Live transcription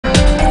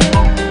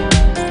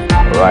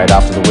Right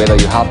after the weather,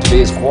 you have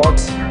today's quote.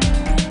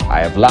 I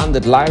have learned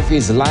that life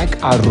is like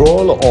a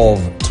roll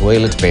of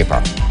toilet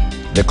paper.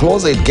 The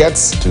closer it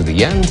gets to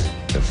the end,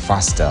 the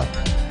faster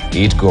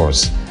it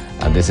goes.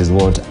 And this is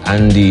what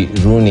Andy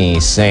Rooney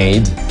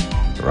said,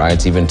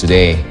 right, even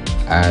today.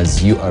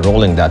 As you are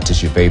rolling that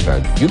tissue paper,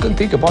 you can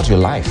think about your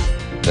life.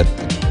 That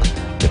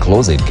the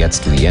closer it gets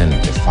to the end,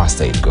 the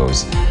faster it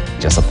goes.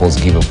 Just a pause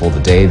given for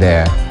the day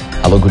there.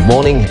 Hello, good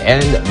morning,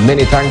 and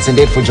many thanks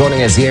indeed for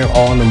joining us here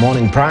on the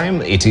Morning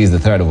Prime. It is the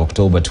 3rd of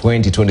October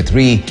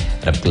 2023,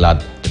 and I'm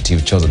glad that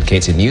you've chosen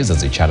KTN News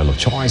as your channel of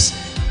choice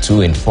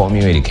to inform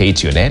you,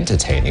 educate you, and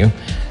entertain you.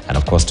 And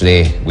of course,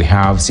 today we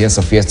have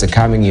Siasa Fiesta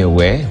coming your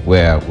way,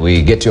 where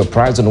we get you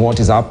apprised on what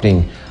is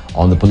happening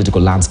on the political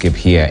landscape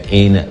here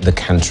in the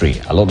country.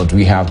 A lot that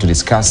we have to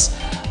discuss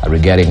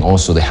regarding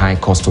also the high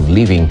cost of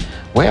living,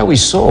 where we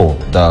saw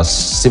the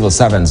civil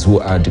servants who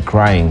are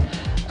decrying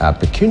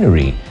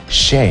pecuniary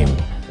shame.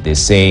 They're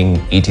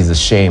saying it is a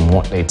shame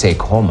what they take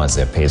home as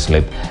their pay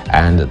slip,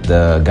 and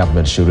the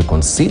government should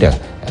reconsider,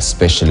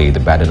 especially the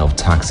burden of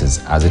taxes,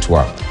 as it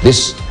were.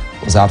 This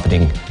was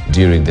happening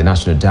during the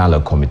National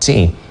Dialogue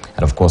Committee,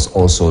 and of course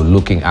also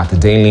looking at the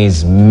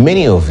dailies.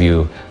 Many of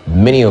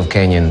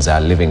Kenyans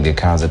are leaving their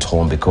cars at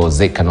home because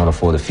they cannot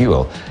afford the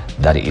fuel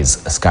that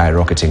is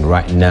skyrocketing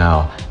right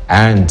now,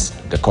 and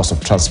the cost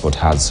of transport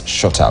has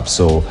shot up.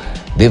 So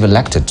they've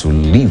elected to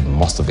leave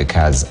most of the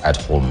cars at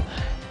home.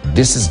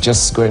 This is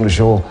just going to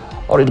show,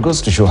 or it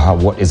goes to show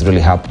what is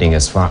really happening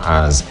as far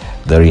as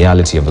the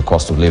reality of the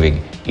cost of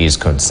living is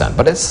concerned.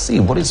 But let's see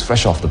what is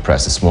fresh off the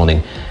press this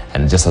morning.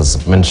 And just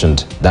as mentioned,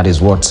 that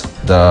is what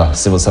the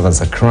civil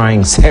servants are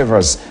crying, save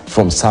us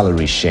from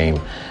salary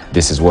shame.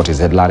 This is what is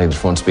headlining the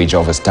front page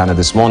of a Standard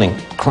this morning.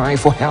 Cry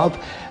for help.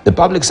 The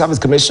Public Service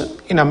Commission,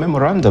 in a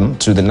memorandum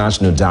to the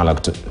National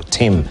Dialogue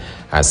team,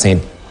 has said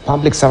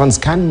public servants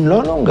can no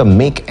longer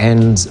make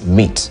ends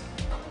meet.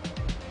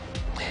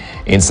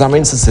 In some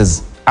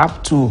instances,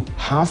 up to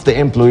half the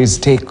employees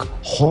take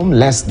home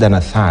less than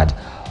a third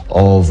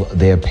of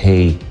their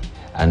pay.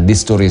 And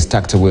this story is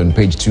tucked away on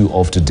page 2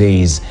 of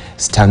today's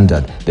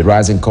Standard. The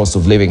rising cost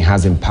of living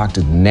has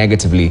impacted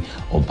negatively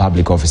on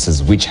public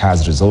offices, which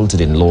has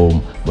resulted in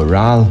low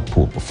morale,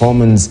 poor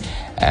performance,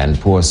 and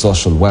poor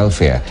social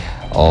welfare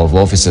of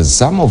officers,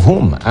 some of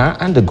whom are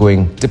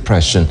undergoing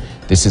depression.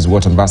 This is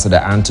what Ambassador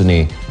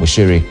Anthony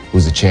Mushiri,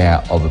 who's the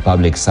chair of the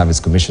Public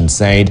Service Commission,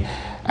 said.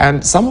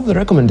 And some of the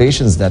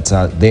recommendations that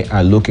they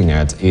are looking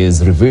at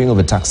is reviewing of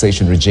a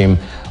taxation regime,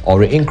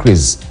 or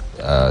increase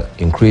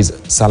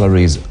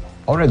salaries,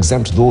 or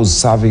exempt those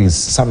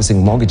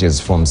servicing mortgages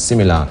from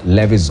similar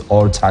levies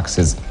or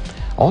taxes.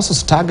 Also,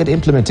 staggered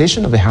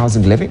implementation of the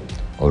housing levy,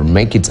 or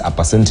make it a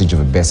percentage of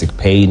a basic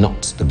pay,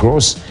 not the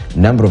gross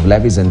number of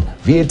levies, and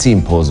VAT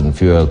imposed on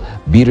fuel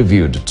be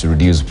reviewed to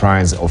reduce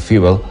price of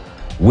fuel,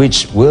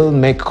 which will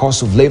make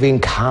cost of living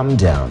come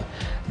down.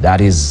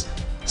 That is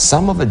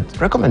some of the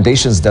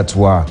recommendations that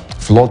were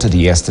floated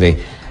yesterday,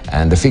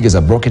 and the figures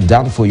are broken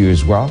down for you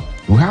as well.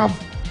 We have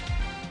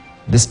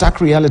the stark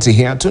reality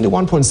here: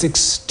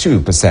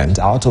 21.62%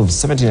 out of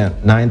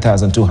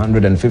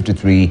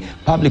 79,253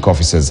 public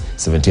officers,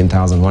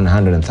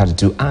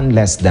 17,132 earn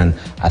less than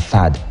a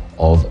third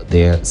of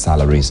their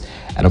salaries,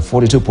 and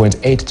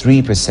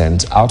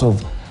 42.83% out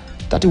of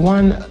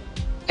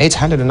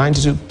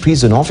 31,892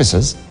 prison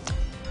officers,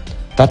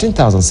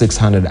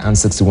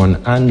 13,661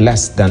 earn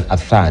less than a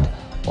third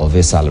of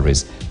their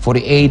salaries.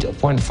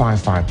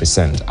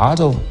 48.55% out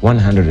of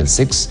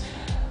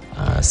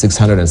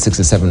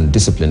 667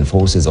 disciplined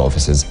forces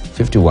officers,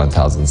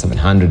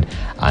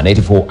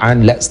 51,784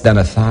 earn less than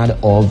a third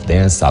of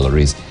their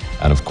salaries.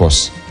 And of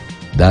course,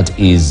 that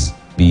is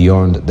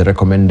beyond the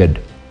recommended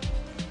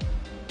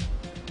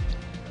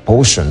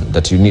portion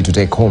that you need to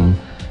take home.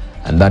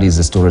 And that is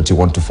the story that you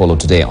want to follow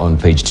today on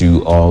page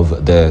 2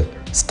 of the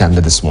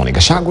Standard this morning.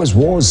 Gachagwa's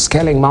wars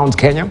scaling Mount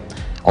Kenya.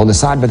 On the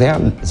side, but there,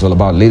 it's all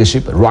about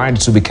leadership. Ride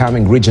to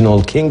becoming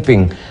regional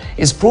kingpin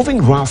is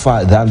proving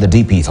rougher than the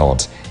DP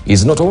thought.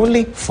 He's not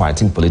only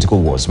fighting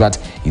political wars, but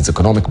his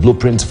economic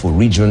blueprint for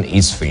region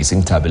is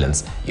facing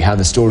turbulence. You have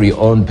the story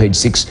on page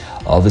 6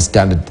 of the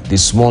Standard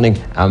this morning.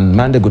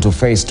 Amanda to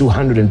face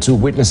 202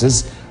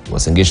 witnesses.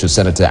 Uasin Gishu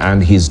senator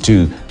and his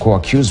 2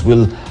 co-accused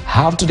will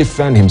have to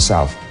defend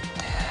himself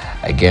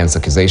against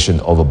accusation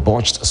of a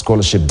botched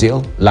scholarship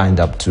deal,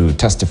 lined up to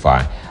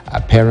testify.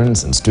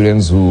 Parents and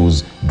students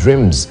whose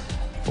dreams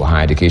for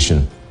higher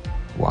education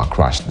were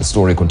crushed. The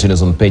story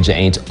continues on page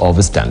 8 of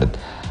the Standard.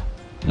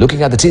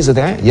 Looking at the teaser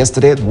there,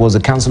 yesterday was a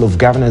Council of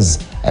Governors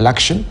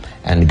election,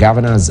 and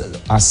governors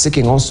are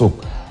seeking also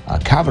a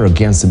cover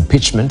against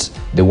impeachment.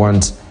 They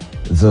want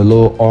the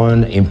law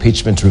on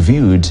impeachment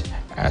reviewed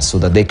so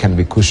that they can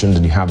be cushioned,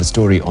 and you have the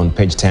story on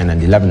page 10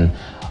 and 11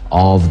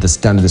 of the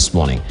Standard this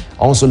morning.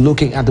 Also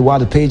looking at the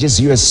wider pages,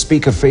 US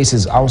Speaker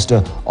faces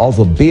ouster of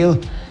a bill,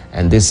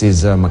 and this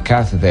is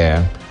McCarthy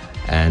there,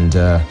 and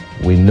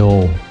we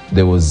know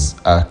there was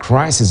a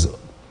crisis,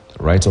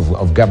 right,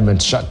 of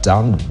government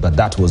shutdown, but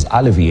that was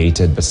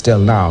alleviated. But still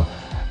now,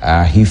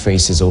 he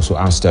faces also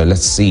after.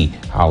 Let's see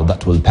how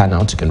that will pan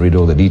out. You can read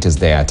all the details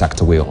there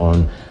tucked away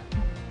on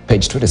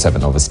page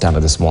 27 of the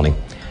Standard this morning.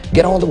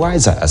 Get all the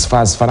wiser as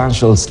far as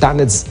financial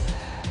standards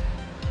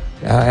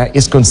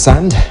is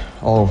concerned,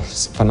 or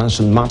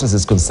financial matters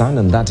is concerned,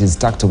 and that is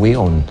tucked away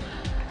on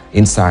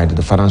inside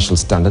the financial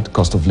standard.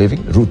 Cost of living,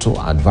 Ruto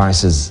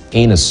advises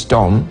in a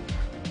storm,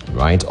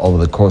 right, over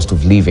the cost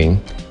of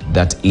living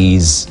that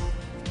is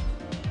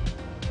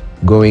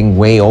going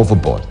way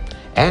overboard.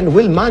 And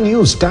will Man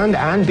U stand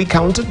and be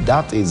counted?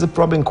 That is a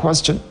probing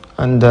question.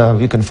 And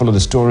you can follow the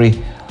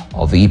story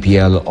of the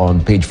EPL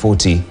on page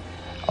 40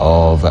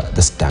 of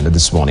the Standard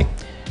this morning.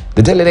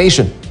 The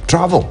delegation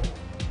travel.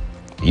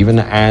 Even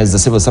as the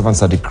civil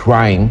servants are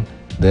decrying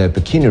the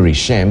pecuniary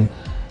shame,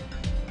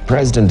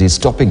 President is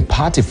stopping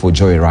party for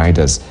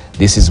joyriders.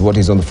 This is what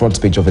is on the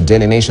front page of the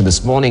Daily Nation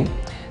this morning.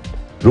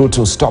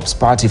 Ruto stops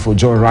party for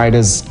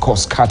joyriders,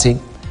 cost cutting.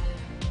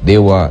 They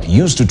were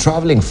used to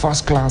traveling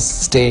first class,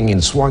 staying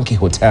in swanky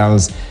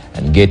hotels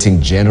and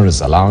getting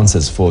generous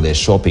allowances for their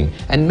shopping.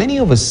 And many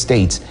of us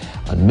state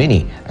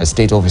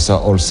officer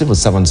or civil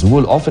servants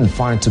will often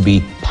find to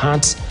be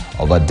part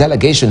of a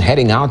delegation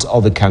heading out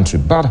of the country.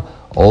 But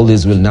all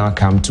this will now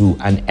come to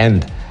an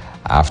end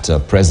after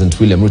President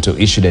William Ruto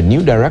issued a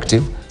new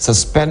directive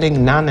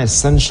suspending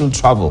non-essential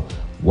travel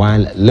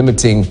while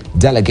limiting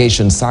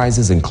delegation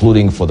sizes,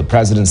 including for the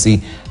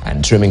presidency,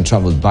 and trimming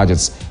travel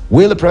budgets.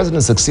 Will the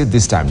president succeed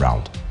this time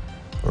round?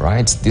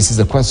 Right? This is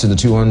a question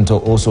that you want to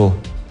also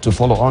to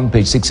follow on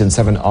page 6 and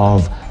 7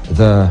 of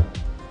the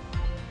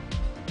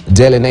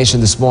Daily Nation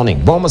this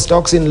morning. Bomber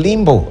stocks in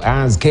limbo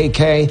as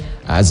KK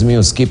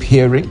Azimio skip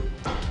hearing.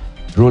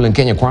 Ruling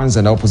Kenya Kwanza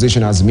and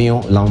opposition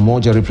Azimio La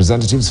Umoja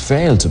representatives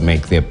failed to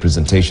make their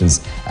presentations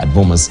at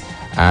Bomas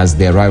as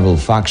their rival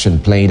faction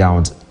played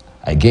out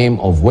a game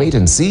of wait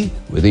and see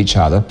with each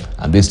other.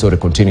 And this story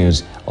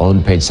continues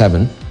on page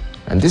 7.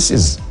 And this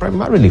is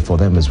primarily for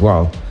them as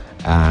well,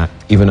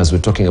 even as we're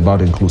talking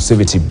about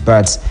inclusivity.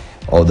 But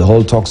the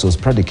whole talks was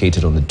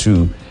predicated on the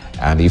two.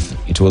 And if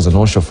it was an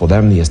no-show for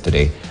them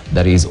yesterday,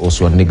 that is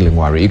also a niggling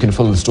worry. You can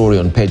follow the story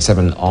on page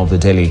 7 of the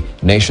Daily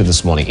Nation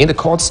this morning. In the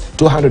courts,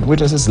 200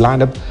 witnesses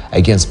lined up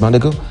against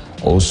Mandago.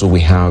 Also,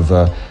 we have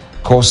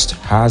Coast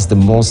has the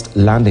most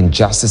land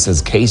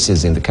injustices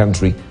cases in the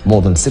country.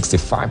 More than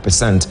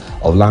 65%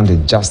 of land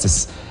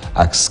injustice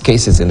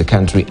cases in the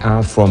country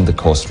are from the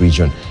Coast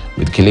region,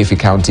 with Kilifi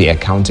County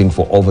accounting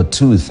for over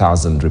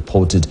 2,000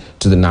 reported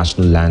to the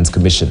National Lands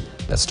Commission.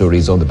 That story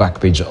is on the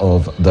back page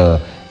of the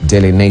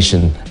Daily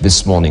Nation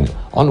this morning.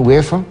 On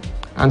UEFA,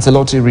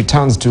 Ancelotti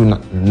returns to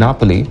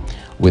Napoli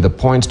with a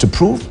point to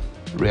prove.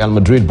 Real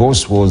Madrid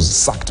boss was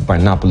sacked by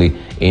Napoli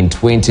in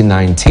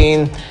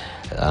 2019.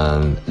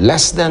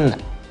 Less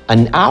than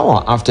an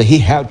hour after he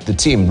helped the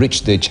team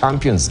reach the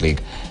Champions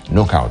League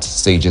knockout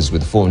stages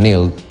with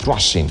 4-0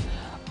 thrashing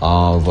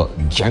of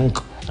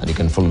Genk. And you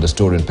can follow the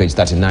story on page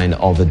 39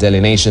 of the Daily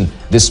Nation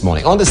this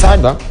morning. On the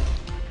sidebar,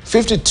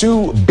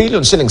 52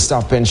 billion shilling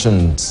staff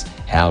pensions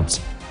held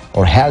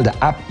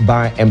up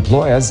by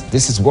employers.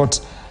 This is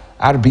what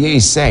RBA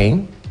is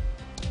saying.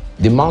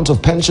 The amount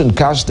of pension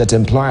cash that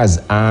employers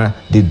are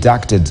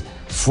deducted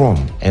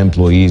from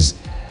employees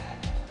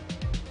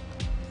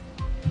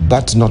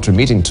but not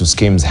remitting to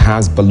schemes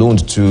has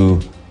ballooned to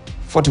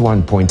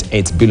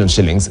 41.8 billion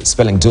shillings,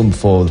 spelling doom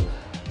for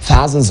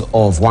thousands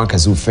of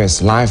workers who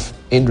face life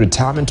in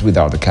retirement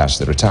without the cash.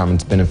 The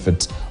Retirement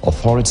Benefit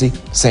Authority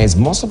says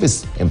most of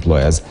its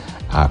employers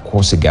are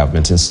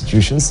quasi-government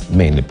institutions,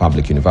 mainly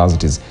public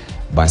universities.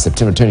 By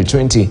September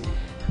 2020,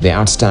 the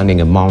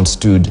outstanding amount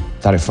stood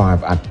at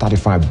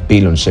 35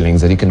 billion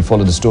shillings. And you can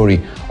follow the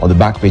story on the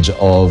back page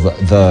of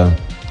the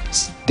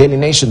Daily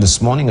Nation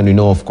this morning. And you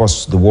know, of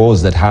course, the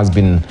wars that has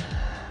been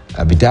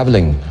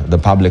bedeviling the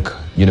public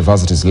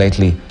universities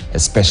lately,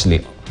 especially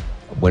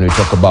when we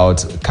talk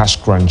about cash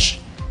crunch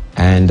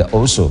and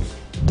also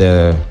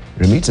the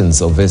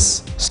remittance of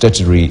this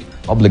statutory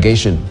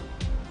obligation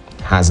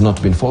has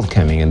not been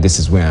forthcoming, and this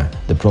is where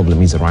the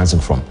problem is arising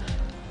from.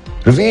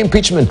 Review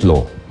impeachment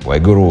law.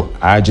 Waiguru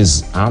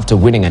urges after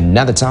winning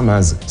another term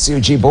as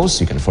COG boss.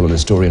 You can follow the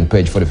story on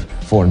page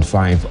 44 and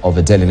 5 of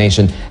the Daily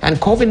Nation. And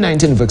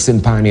COVID-19 vaccine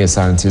pioneer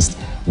scientists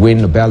win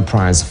Nobel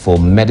Prize for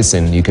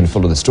Medicine. You can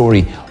follow the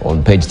story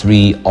on page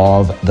 3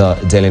 of the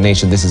Daily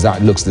Nation. This is how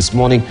it looks this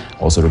morning.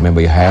 Also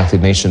remember, your Healthy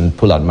Nation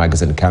pull-out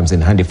magazine comes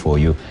in handy for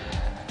you.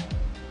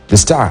 The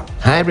Star,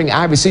 hiring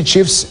IBC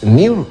chiefs,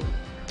 new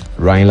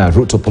Raila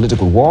Ruto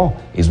political war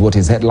is what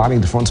is headlining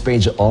the front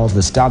page of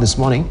the Star this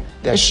morning.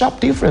 Their sharp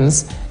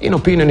difference in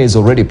opinion is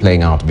already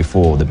playing out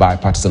before the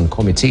bipartisan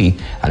committee,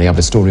 and you have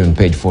the story on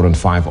page 4 and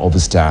 5 of the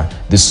Star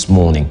this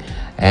morning.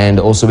 And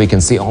also we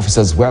can see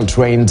officers well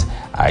trained.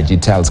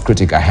 IG tells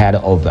critic ahead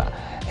of the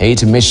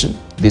Haiti mission.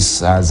 This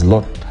has a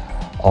lot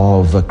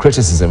of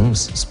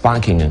criticisms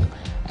sparking,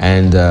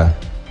 and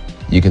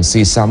you can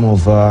see some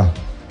of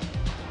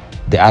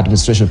the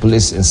administration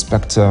police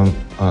inspector,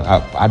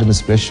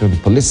 administration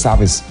police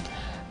service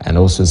and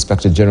also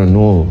Inspector General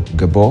Noor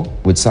Gabo,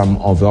 with some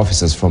of the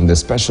officers from the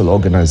Special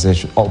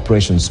Organization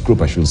Operations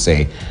Group, I should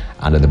say,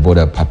 under the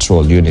Border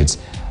Patrol Units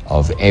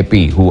of AP,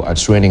 who are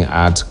training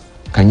at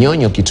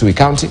Kanyonyo, Kitui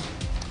County.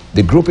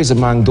 The group is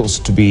among those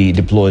to be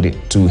deployed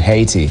to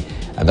Haiti,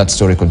 and that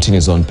story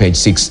continues on page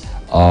 6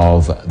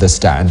 of the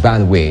Star. And by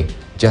the way,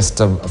 just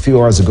a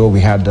few hours ago, we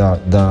had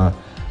the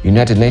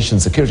United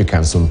Nations Security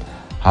Council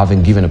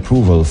having given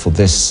approval for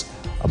this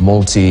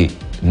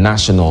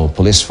multinational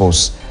police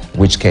force,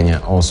 which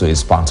Kenya also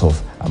is part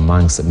of,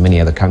 amongst many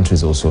other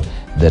countries also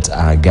that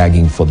are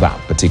gagging for that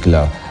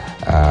particular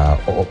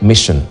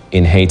mission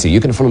in Haiti. You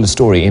can follow the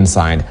story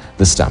inside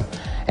the Star.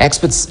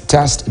 Experts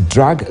test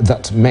drug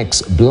that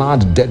makes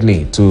blood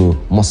deadly to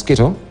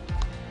mosquito.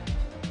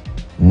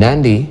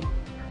 Nandi,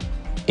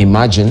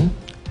 imagine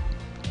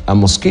a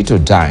mosquito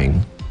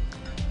dying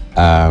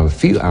a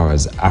few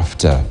hours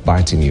after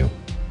biting you,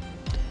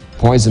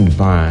 poisoned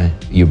by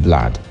your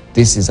blood.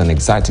 This is an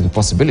exciting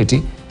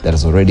possibility that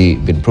has already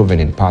been proven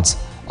in parts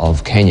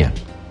of Kenya.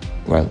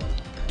 Well,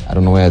 I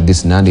don't know where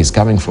this Nandi is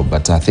coming from,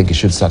 but I think you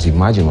should start to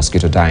imagine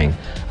mosquito dying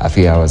a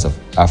few hours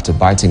after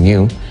biting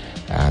you.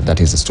 That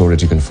is the story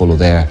that you can follow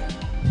there,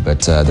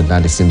 but the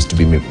Nandi seems to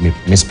be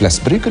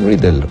misplaced. But you can read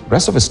the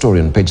rest of the story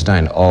on page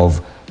 9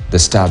 of the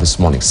Star this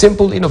morning.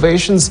 Simple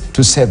innovations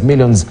to save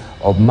millions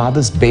of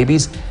mothers'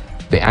 babies.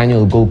 The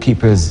annual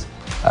Goalkeepers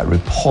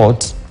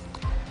report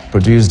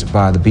produced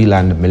by the Bill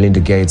and Melinda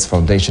Gates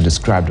Foundation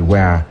described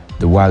where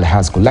the world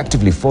has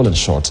collectively fallen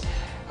short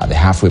at the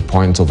halfway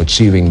point of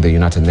achieving the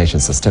United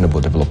Nations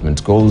Sustainable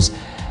Development Goals,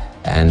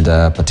 and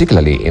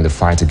particularly in the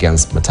fight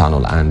against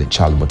maternal and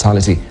child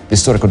mortality.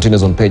 This story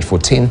continues on page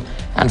 14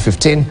 and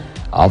 15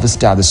 of the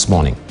Star this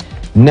morning.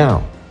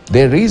 Now,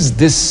 there is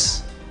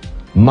this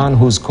man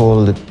who's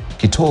called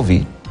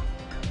Kitovi.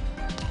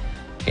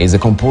 He's a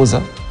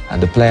composer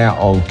and the player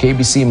of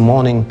KBC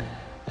Morning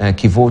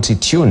Kivoti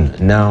tune,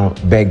 now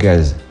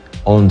beggars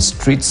on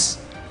streets.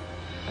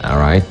 All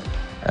right,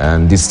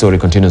 and this story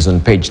continues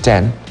on page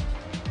 10.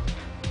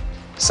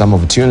 Some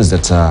of the tunes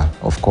that,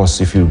 of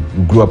course, if you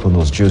grew up on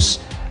those juice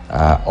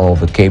of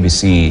the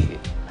KBC,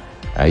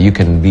 you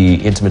can be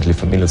intimately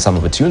familiar with some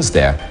of the tunes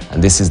there.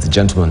 And this is the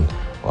gentleman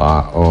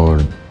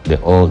or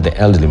the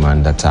elderly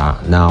man that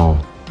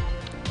now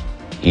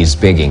is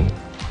begging,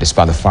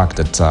 despite the fact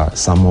that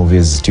some of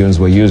his tunes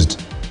were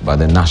used by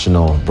the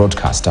national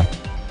broadcaster.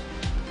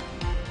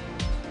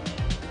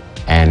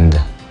 And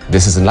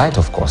this is in light,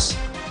 of course,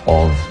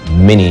 of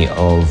many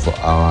of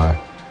our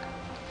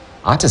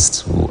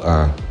artists who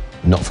are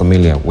not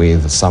familiar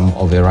with some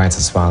of their rights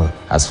as far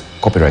as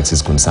copyrights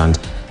is concerned.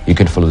 You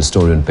can follow the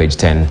story on page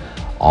 10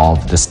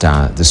 of the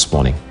Star this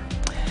morning.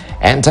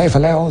 And Taifa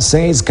Leo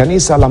says,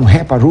 Kanisa la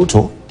mhepa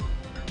Ruto.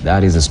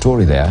 That is the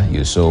story there.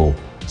 You saw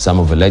some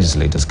of the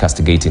legislators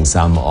castigating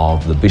some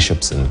of the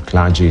bishops and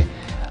clergy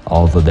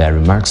over their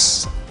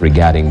remarks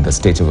regarding the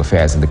state of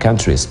affairs in the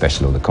country,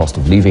 especially on the cost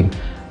of living.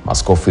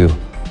 Maskofu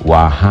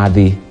wa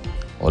hadhi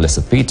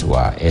Olesapit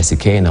wa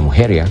ACK na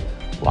Muheria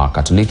wa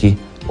Katoliki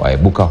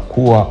waibuka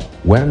kuwa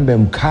wembe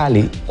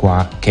mkali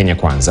kwa Kenya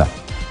Kwanza.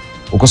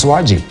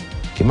 Ukosoaji,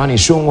 Kimani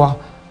Ichung'wah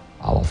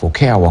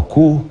awafokea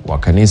wakuu wa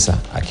kanisa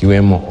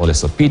akiwemo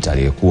Olesapit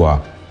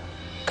aliyekuwa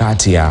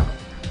kati ya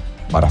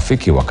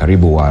marafiki wa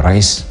karibu wa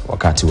rais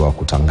wakati wa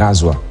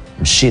kutangazwa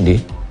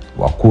mshindi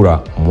wa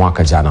kura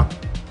mwaka jana.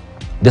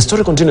 The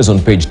story continues on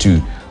page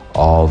 2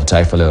 of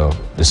Taifa Leo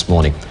this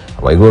morning.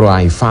 Waiguru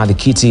ahifadhi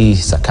kiti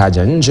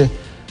Sakaja nje,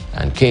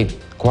 and Kate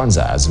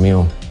Kwanza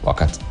Azimio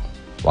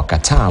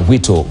wakataa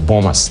wito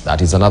Bomas.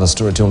 That is another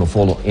story to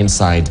follow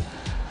inside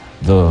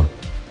the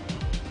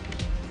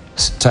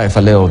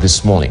Taifa Leo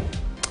this morning.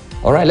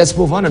 All right, let's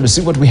move on and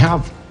see what we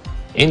have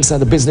inside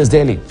the Business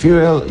Daily.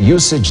 Fuel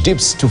usage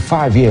dips to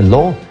 5-year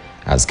low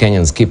as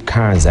Kenyans keep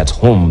cars at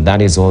home.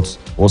 That is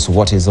also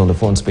what is on the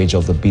front page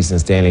of the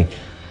Business Daily.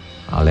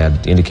 I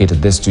had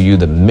indicated this to you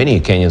that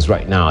many Kenyans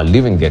right now are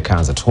leaving their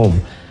cars at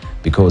home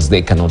because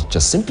they cannot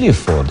just simply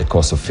afford the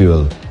cost of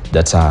fuel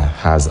that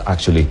has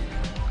actually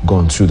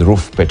gone through the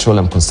roof.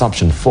 Petroleum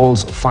consumption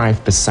falls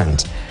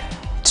 5%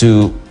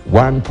 to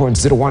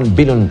 1.01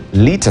 billion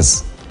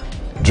liters.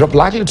 Drop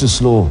likely to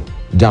slow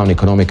down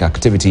economic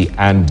activity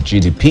and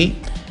GDP.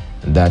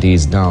 And that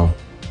is now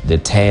the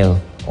tail,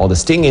 or the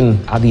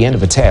stinging at the end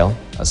of a tail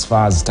as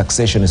far as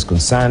taxation is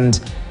concerned.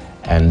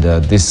 And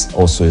this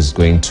also is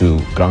going to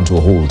ground to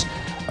a halt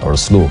or a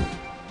slow,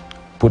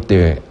 put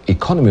the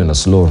economy on a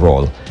slow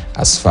roll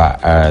as far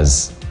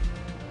as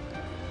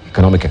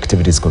economic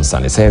activity is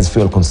concerned. It says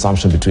fuel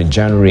consumption between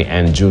January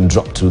and June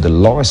dropped to the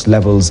lowest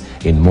levels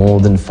in more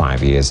than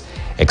 5 years,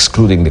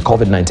 excluding the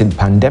COVID-19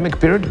 pandemic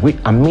period,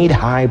 amid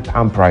high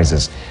pump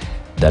prices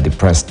that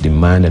depressed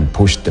demand and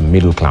pushed the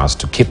middle class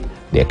to keep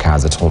their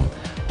cars at home.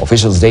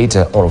 Official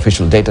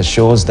data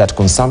shows that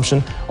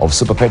consumption of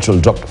super petrol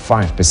dropped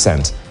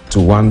 5% to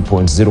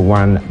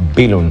 1.01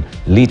 billion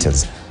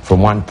liters from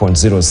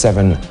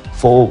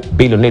 1.074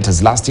 billion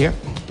liters last year,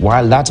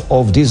 while that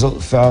of diesel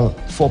fell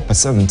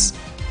 4%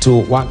 to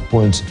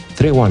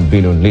 1.31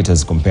 billion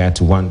liters compared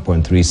to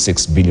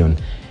 1.36 billion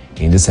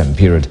in the same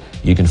period.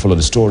 You can follow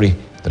the story,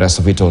 the rest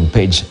of it on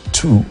page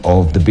 2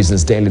 of the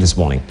Business Daily this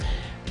morning.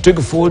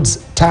 Twiga Foods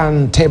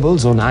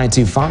turntables on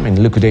IT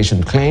farming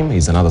liquidation claim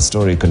is another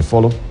story you can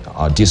follow.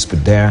 Our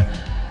dispute there,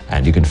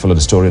 and you can follow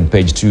the story on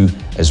page 2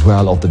 as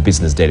well of the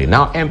Business Daily.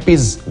 Now,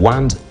 MPs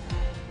want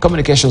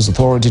Communications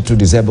Authority to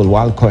disable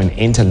WorldCoin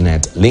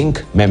internet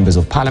link. Members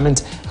of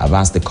Parliament have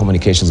asked the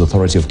Communications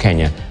Authority of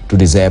Kenya to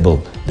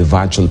disable the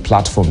virtual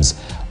platforms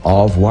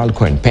of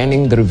WorldCoin,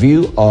 pending the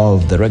review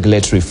of the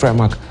regulatory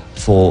framework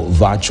for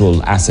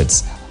virtual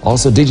assets.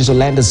 Also, digital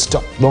lenders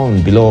stop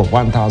loan below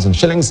 1,000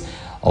 shillings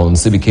on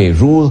CBK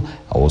rule.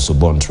 Also,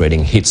 bond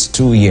trading hits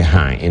 2-year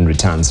high in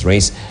returns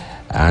race.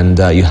 And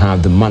you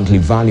have the monthly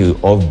value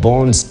of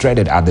bonds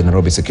traded at the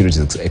Nairobi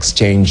Securities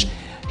Exchange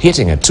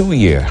hitting a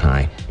 2-year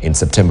high in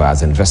September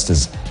as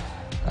investors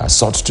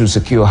sought to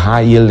secure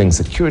high-yielding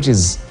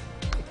securities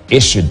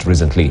issued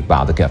recently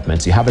by the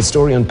government. You have a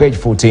story on page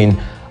 14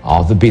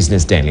 of the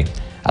Business Daily.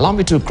 Allow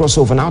me to cross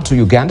over now to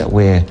Uganda,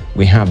 where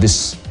we have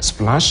this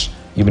splash.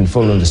 You've been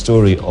following the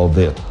story of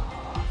the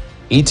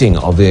eating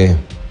of the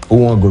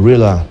Uwa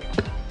gorilla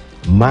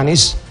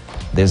manish.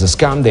 There's a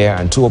scam there,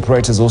 and 2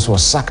 operators also are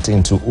sucked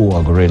into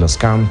Uwa gorilla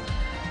scam.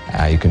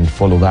 You can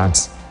follow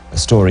that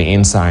story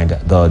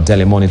inside the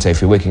Daily Monitor if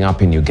you're waking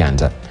up in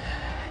Uganda.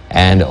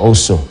 And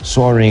also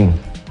soaring,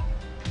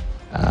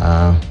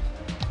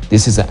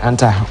 this is an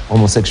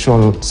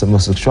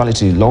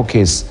anti-homosexuality law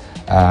case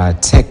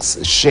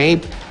takes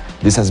shape.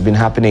 This has been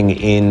happening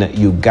in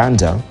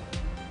Uganda.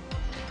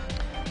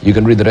 You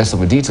can read the rest of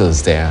the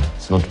details there.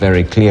 It's not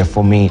very clear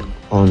for me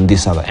on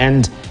this other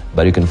end,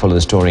 but you can follow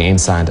the story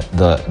inside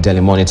the Daily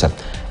Monitor.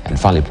 And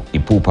finally,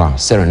 Ipupa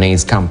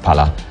serenades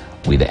Kampala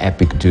with the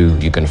epic do.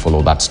 You can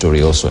follow that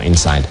story also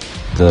inside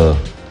the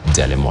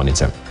Daily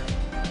Monitor.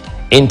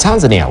 In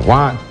Tanzania,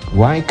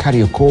 why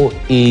Karioko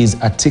is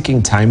a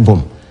ticking time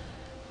bomb.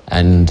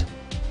 And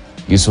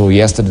you saw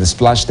yesterday the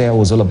splash there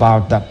was all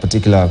about that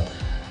particular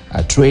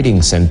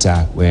trading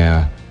center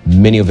where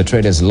many of your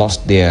traders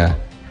lost their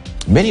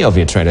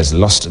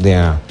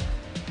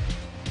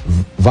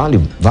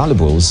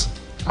valuables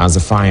as the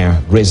fire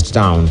raced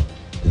down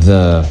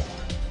the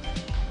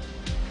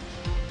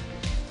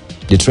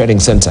trading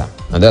center.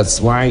 And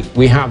that's why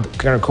we have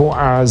Karioko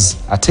as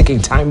a ticking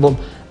time bomb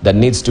that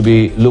needs to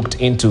be looked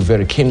into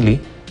very keenly.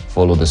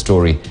 Follow the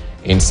story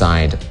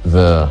inside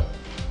the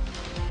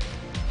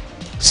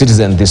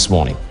Citizen this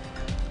morning.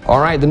 All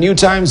right, the New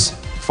Times: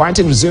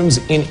 fighting resumes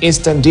in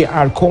eastern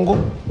DR Congo.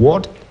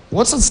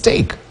 What's at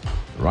stake?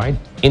 Right?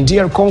 In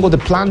DR Congo, the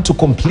plan to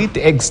complete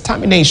the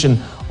extermination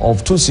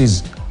of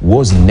Tutsis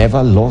was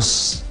never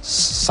lost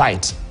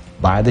sight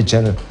by the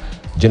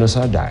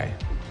genocide.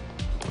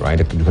 Right?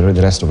 You can read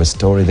the rest of the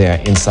story there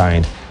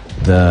inside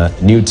the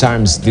New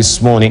Times this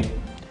morning.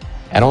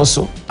 And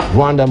also,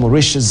 Rwanda,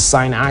 Mauritius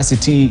sign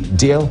ICT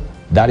deal.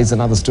 That is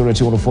another story that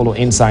you want to follow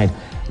inside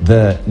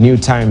the New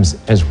Times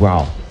as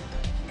well.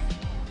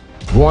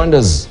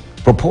 Rwanda's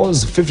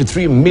proposed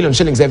 53 million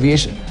shillings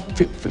aviation,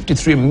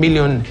 $53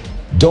 million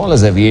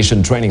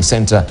aviation training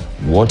center.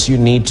 What you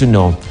need to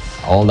know,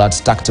 all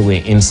that's tucked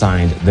away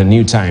inside the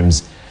New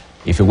Times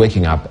if you're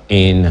waking up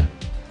in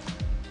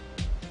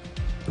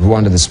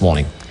Rwanda this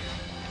morning.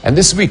 And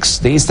this week's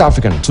the East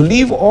African: to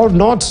leave or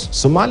not,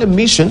 Somalia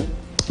mission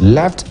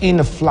left in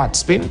a flat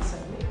spin.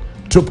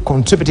 Troop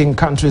contributing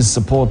countries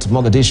support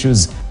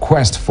Mogadishu's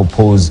quest for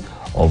pause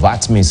of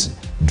ATMIS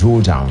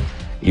drawdown,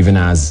 even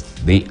as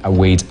they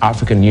await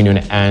African Union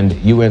and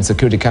UN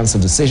Security Council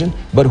decision.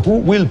 But who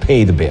will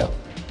pay the bill?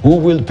 Who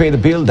will pay the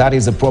bill? That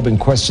is a probing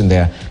question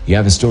there. You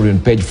have a story on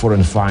page 4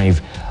 and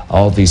 5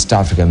 of the East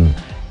African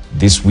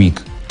this week.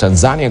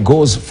 Tanzania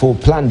goes for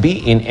Plan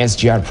B in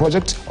SGR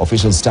project.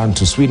 Officials turn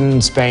to Sweden,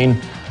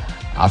 Spain,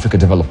 Africa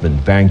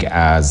Development Bank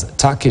as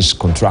Turkish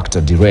contractor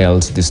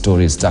derailed. This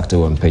story is tucked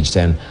away on page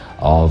 10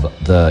 of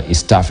the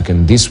East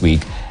African this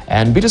week.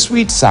 And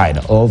bittersweet side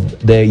of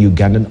the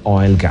Ugandan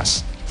oil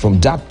gas. From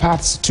dark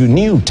paths to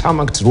new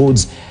tarmacked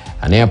roads,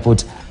 an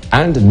airport,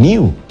 and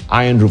new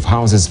iron roof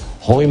houses,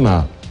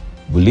 Hoima,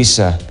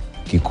 Bulisha,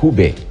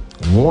 Kikube,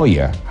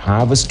 Moya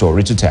have a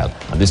story to tell.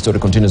 And this story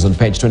continues on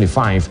page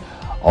 25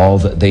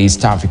 of the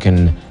East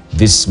African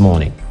this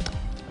morning.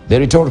 The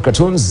rhetorical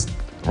cartoons,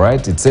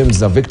 right? It seems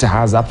that Victor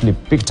has aptly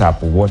picked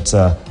up what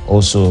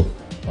also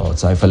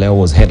Taifa Leo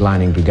was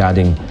headlining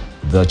regarding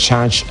the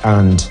church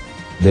and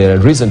the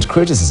recent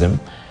criticism.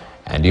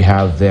 And you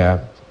have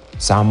there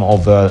some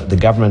of the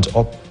government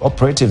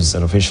operatives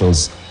and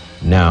officials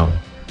now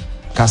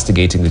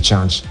castigating the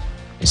church.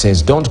 He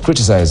says, don't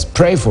criticize,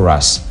 pray for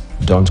us.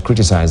 Don't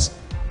criticize,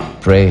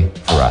 pray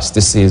for us.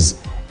 This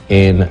is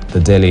in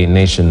the Daily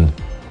Nation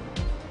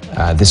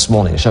this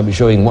morning. I shall be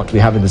showing what we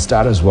have in the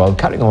Star as well,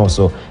 carrying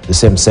also the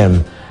same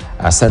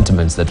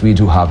sentiments that we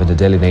do have in the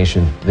Daily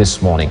Nation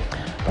this morning.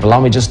 But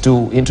allow me just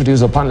to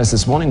introduce our panelists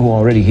this morning who are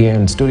already here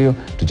in the studio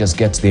to just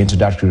get the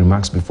introductory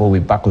remarks before we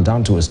buckle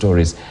down to our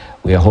stories.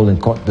 We are holding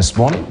court this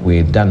morning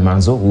with Dan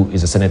Manzo, who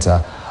is a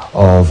senator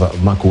of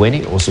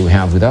Makueni. Also we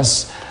have with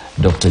us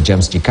Dr.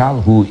 James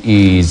Chikal, who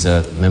is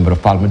a member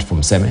of parliament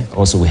from Seme.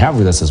 Also we have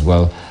with us as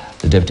well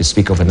the Deputy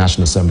Speaker of the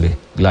National Assembly,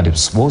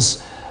 Gladys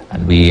Bose,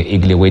 and we're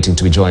eagerly waiting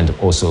to be joined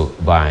also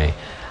by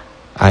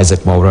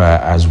Isaac Maura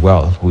as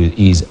well, who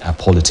is a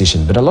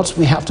politician. But a lot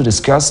we have to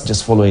discuss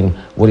just following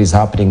what is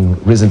happening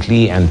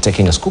recently and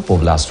taking a scoop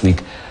of last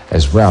week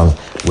as well,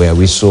 where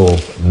we saw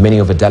many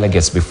of the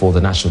delegates before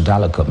the National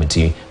Dialogue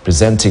Committee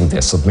presenting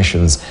their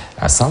submissions,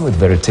 some with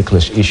very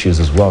ticklish issues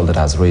as well that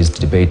has raised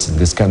debates in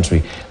this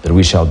country that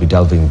we shall be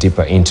delving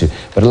deeper into.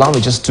 But allow me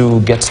just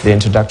to get the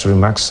introductory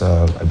remarks.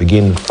 I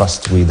begin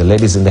first with the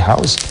ladies in the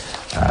House,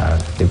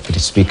 Deputy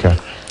Speaker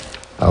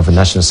of the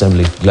National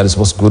Assembly. Gladys,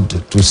 was good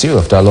to see you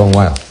after a long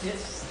while.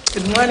 Yes.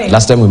 Good morning.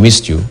 Last time we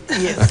missed you.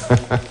 Yes.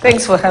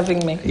 Thanks for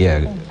having me.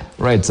 Yeah.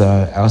 Right.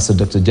 Also,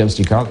 Dr. James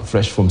Chikal,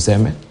 fresh from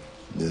Seme.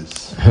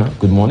 Yes.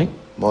 Good morning.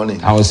 Morning.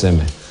 How is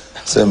Seme?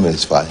 Seme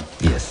is fine.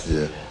 Yes.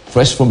 Yeah.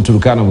 Fresh from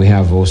Turkana, we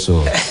have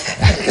also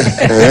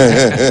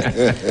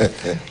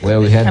where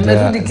we had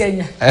Marudi,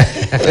 Kenya.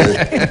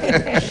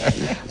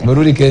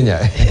 Marudi, Kenya.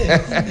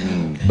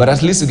 But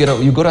at least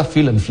you got a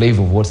feel and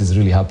flavor of what is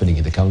really happening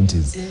in the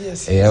counties.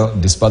 Yes.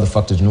 Despite the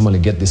fact that you normally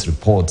get these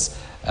reports,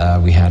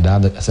 we had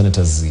other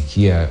senators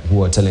here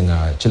who are telling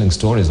chilling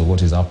stories of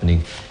what is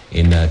happening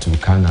in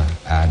Turkana.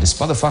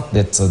 Despite the fact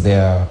that they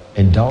are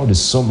endowed with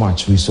so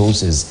much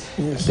resources,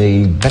 yes,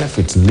 they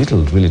benefit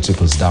little really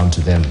trickles down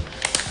to them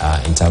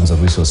in terms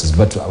of resources.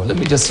 But let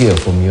me just hear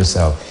from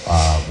yourself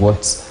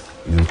what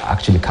you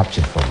actually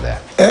captured from there.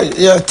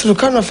 Yeah,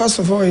 Turkana, first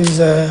of all, is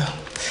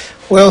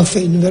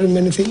wealthy in very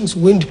many things.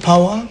 Wind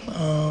power.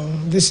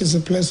 This is a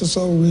place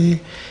also we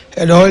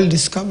had oil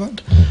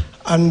discovered.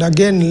 And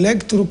again,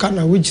 Lake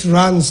Turkana, which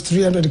runs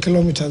 300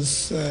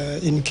 kilometers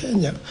in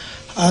Kenya,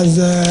 has,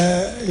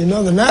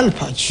 the Nile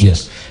patch.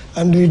 Yes.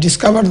 And we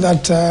discovered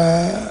that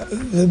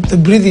the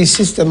breathing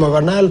system of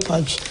a Nile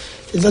patch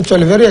is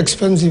actually very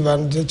expensive,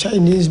 and the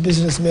Chinese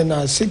businessmen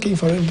are seeking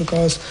for it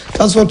because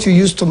that's what you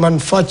use to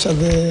manufacture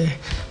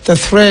the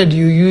thread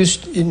you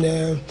used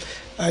in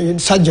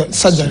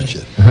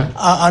surgery.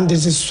 And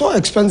it is so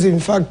expensive. In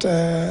fact,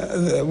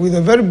 with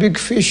a very big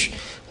fish,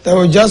 they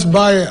will just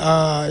buy,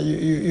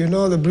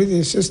 the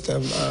breathing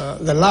system,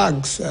 the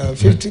lugs,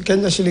 50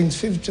 Kenya shillings,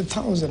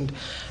 50,000,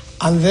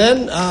 and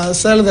then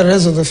sell the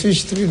rest of the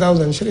fish,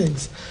 3,000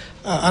 shillings.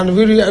 And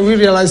we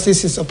realize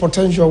this is a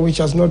potential which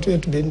has not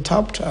yet been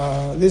tapped.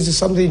 This is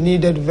something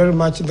needed very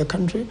much in the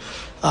country.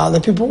 The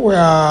people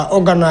were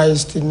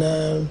organized in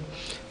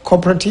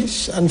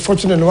cooperatives.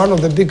 Unfortunately, one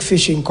of the big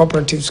fishing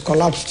cooperatives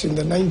collapsed in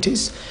the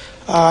 90s.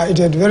 It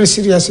had very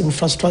serious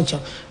infrastructure.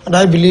 And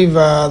I believe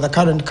the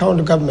current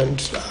county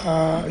government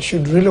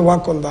should really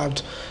work on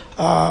that.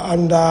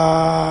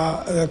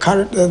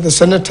 The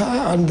senator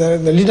and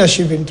the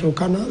leadership in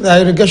Turkana, the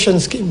irrigation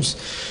schemes,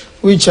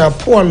 which are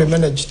poorly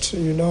managed.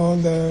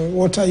 The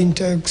water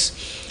intakes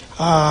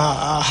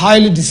are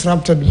highly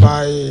disrupted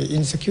by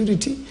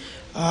insecurity,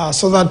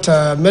 so that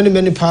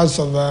many parts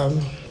of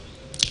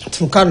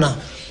Turkana,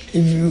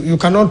 you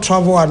cannot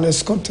travel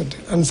unescorted,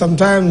 and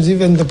sometimes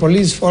even the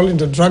police fall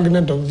into the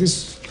dragnet of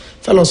this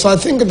fellow. So I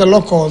think the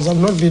locals have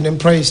not been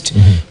embraced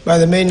by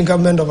the main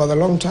government over the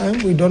long time.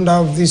 We don't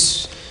have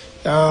this,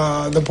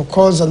 the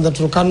Pokos and the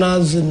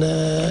Turkanas in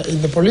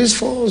the police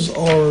force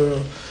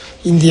or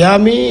in the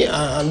army,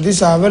 and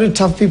these are very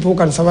tough people who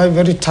can survive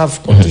very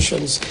tough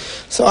conditions.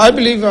 So I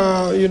believe,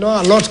 a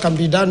lot can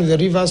be done with the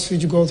rivers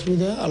which go through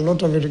there, a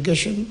lot of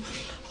irrigation.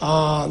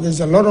 There's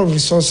a lot of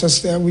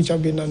resources there which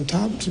have been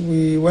untapped.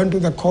 We went to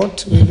the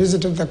court, we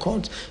visited the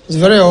court. It's a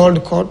very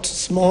old court,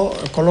 small,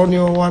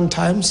 colonial one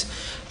times,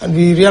 and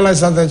we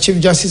realized that the Chief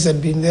Justice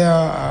had been there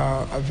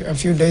a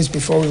few days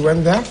before we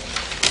went there.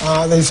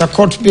 There's a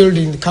court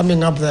building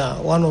coming up there,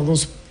 one of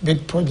those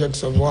big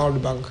projects of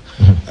World Bank.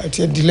 It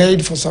had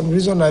delayed for some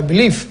reason. I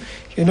believe,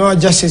 a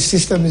justice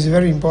system is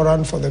very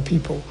important for the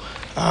people.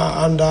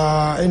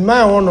 In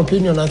my own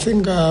opinion, I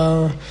think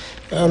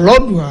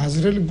Lodwar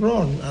has really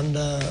grown, and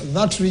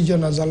that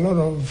region has a lot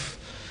of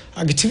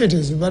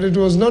activities, but it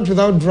was not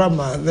without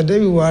drama. The day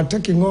we were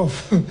taking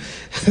off,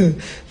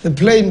 the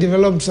plane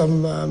developed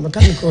some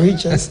mechanical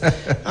hitches,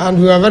 and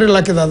we were very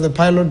lucky that the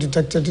pilot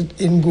detected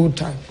it in good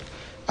time.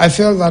 I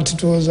felt that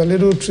it was a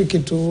little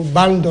tricky to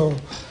bundle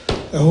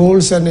the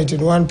whole Senate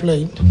in one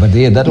plane. But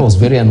yeah, that was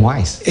very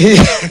unwise.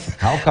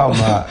 How come?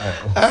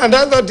 And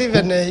I thought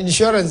even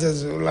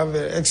insurances will have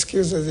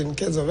excuses in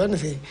case of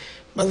anything.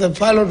 But the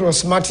pilot was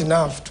smart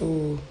enough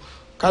to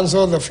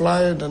cancel the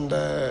flight and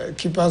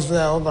keep us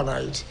there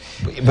overnight.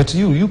 But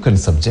you can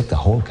subject the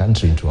whole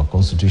country into a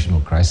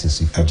constitutional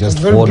crisis if you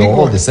just order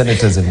all the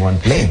senators in one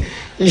plane.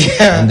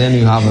 Yeah. And then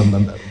you have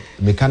a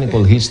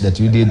mechanical hitch that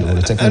you did, or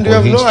a technical hitch. And we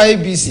have no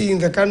IBC in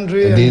the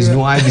country. There is no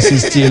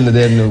IBC still,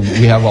 then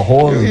we have a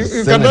whole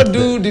You cannot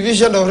do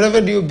division of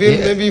revenue bill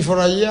maybe for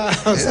a year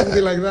or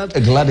something like that.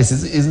 Gladys,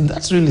 isn't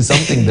that really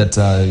something that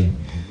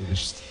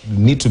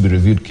need to be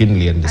reviewed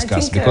keenly and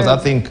discussed? Because I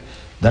think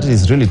that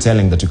is really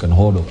telling that you can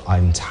hold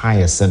an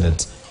entire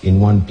Senate in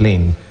one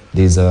plane.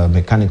 There's a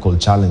mechanical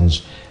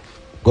challenge.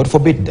 God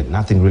forbid that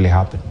nothing really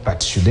happened.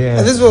 But should there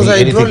And this was be a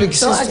anything? hydraulic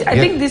So system. I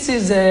think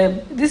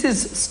this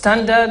is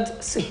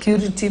standard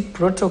security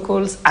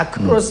protocols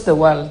across the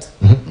world.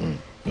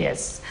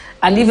 Yes,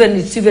 and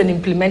it's even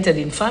implemented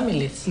in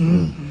families.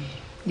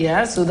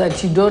 Yeah, so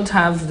that you don't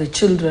have the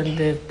children,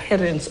 the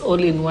parents,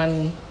 all in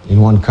one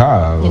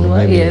car. Or in one,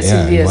 maybe, yes,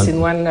 yeah, yes,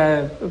 in one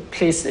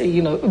place.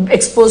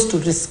 Exposed to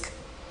risk.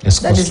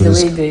 That is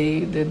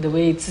the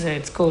way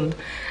it's called,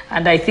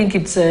 and I think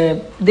it's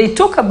they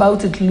talk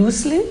about it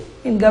loosely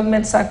in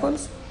government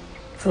circles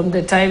from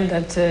the time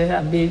that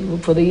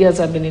for the years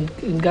I've been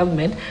in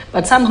government,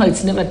 but somehow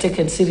it's never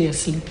taken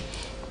seriously.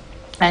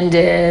 And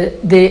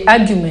the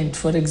argument,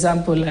 for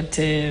example, at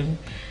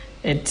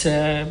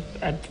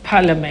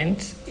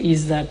Parliament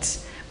is that,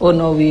 oh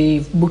no,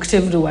 we've booked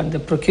everyone. The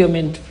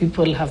procurement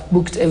people have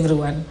booked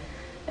everyone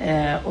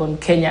on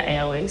Kenya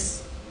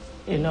Airways,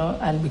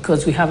 and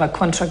because we have a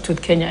contract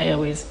with Kenya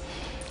Airways.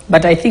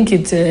 But I think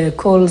it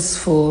calls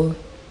for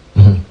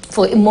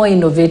more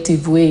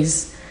innovative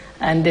ways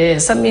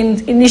and some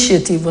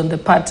initiative on the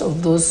part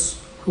of those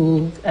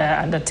who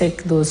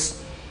undertake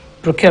those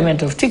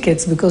procurement of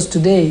tickets, because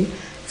today,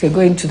 if you're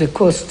going to the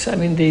coast,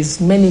 there's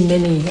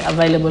many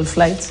available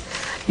flights.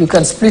 You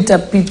can split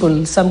up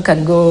people. Some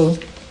can go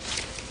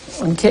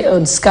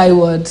on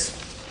Skyward,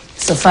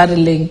 Safari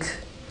Link,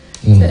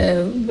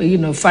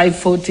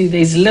 540.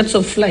 There's lots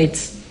of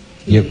flights.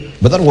 Yep,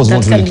 but that was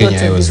not really Kenya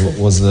Airways.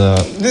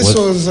 This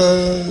was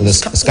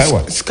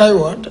Skyward.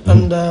 Skyward,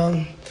 and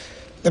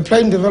the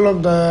plane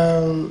developed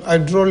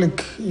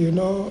hydraulic,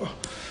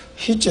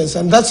 hitches,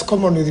 and that's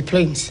common with the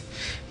planes.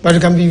 But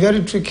it can be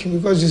very tricky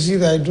because you see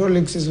the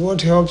hydraulics is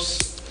what helps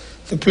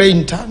the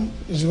plane turn,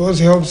 is what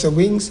helps the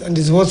wings, and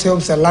is what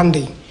helps the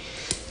landing.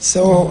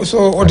 So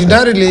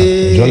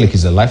ordinarily, hydraulic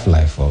is a life.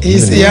 But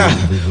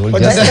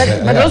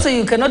also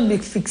you cannot be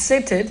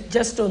fixated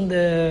just on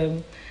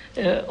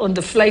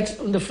the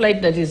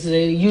flight that is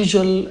the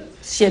usual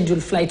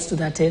scheduled flights to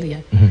that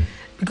area.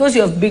 Because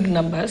you have big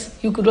numbers,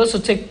 you could also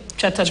take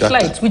chartered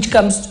flights, which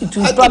comes to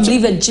probably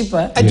even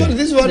cheaper I told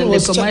this one than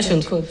was the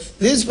commercial chartered. costs.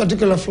 This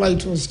particular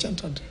flight was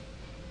chartered.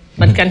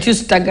 But can't you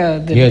stagger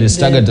the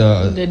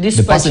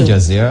the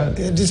passengers, yeah?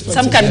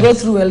 Some can go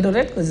through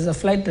Eldoret, because there's a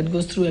flight that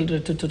goes through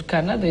Eldoret to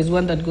Turkana. There's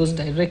one that goes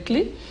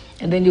directly,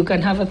 and then you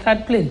can have a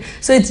third plane.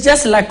 So it's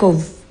just lack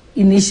of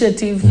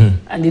initiative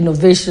and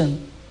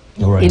innovation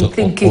in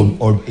thinking.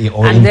 Or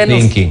in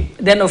thinking.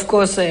 Then, of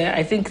course,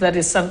 I think that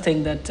is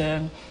something that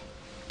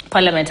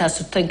Parliament has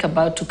to think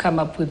about to come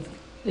up with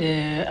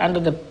under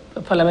the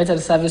Parliamentary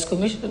Service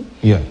Commission.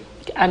 Yeah.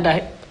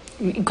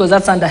 Because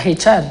that's under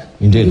HR.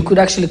 Indeed. You could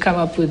actually come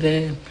up with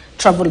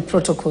travel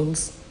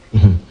protocols.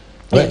 Right.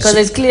 Because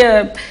it's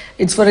clear,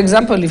 for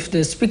example, if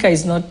the speaker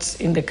is not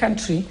in the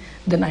country,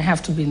 then I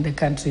have to be in the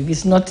country. If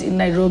it's not in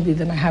Nairobi,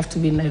 then I have to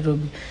be in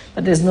Nairobi.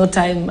 But there's no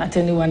time at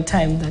any one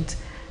time that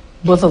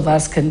both of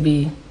us can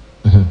be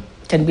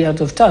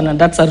out of town, and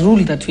that's a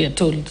rule that we are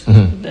told.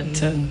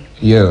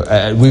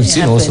 That we've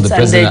seen also the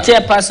president.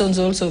 And the chairpersons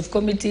also of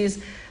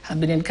committees have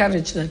been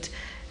encouraged that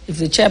if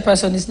the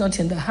chairperson is not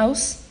in the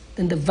house,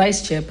 then the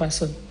vice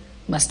chairperson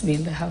must be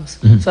in the house.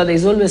 So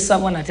there's always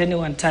someone at any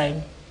one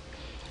time.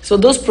 So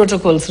those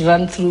protocols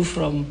run through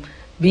from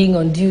being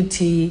on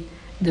duty,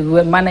 the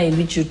manner in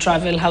which you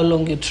travel, how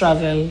long you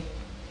travel.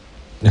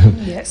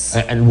 Yes.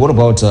 And what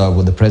about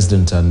with the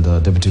president and the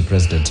deputy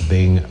president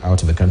being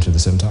out of the country at the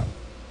same time?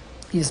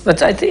 Yes,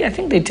 but I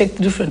think they take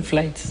different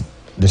flights.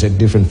 They take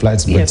different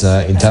flights, Yes.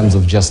 But in terms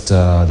of just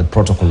the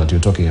protocol that you're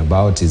talking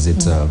about, is it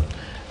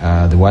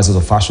the wisest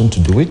of fashion to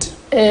do it?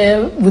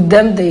 With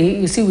them,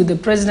 with the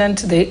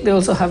president, they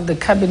also have the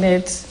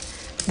cabinet,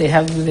 they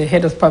have the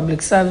head of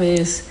public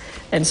service,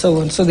 and so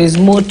on. So there's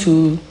more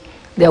to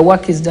their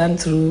work is done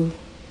through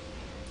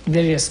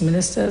various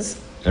ministers.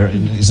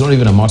 It's not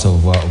even a matter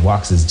of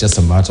works, it's just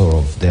a matter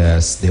of their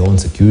own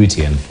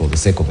security and for the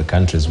sake of the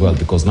country as well.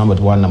 Because number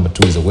one, number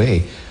two is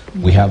away.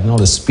 We have now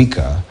the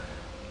Speaker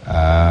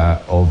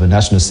of the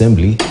National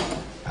Assembly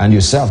and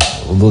yourself,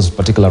 those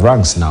particular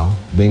ranks now,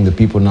 being the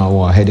people now who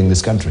are heading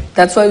this country.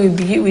 That's why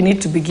we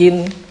need to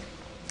begin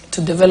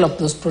to develop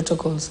those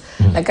protocols.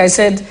 Like I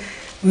said,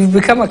 we've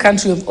become a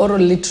country of oral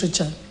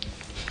literature.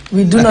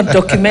 We do not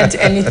document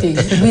anything.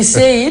 We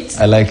say it.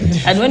 I like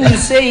it. And when you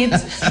say it,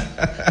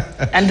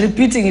 and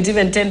repeating it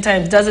even 10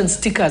 times doesn't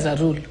stick as a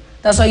rule.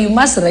 That's why you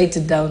must write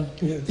it down.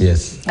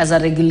 Yes. As a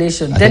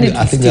regulation.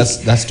 I think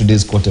that's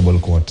today's quotable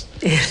quote.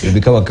 We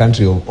become a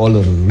country of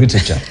oral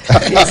literature.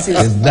 Yes.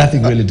 There's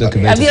nothing really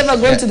documented. Have you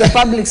ever gone to the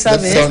public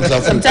service?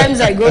 Sometimes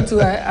I go to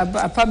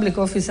a public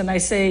office and I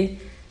say,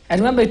 I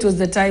remember it was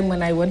the time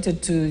when I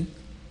wanted to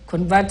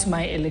convert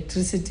my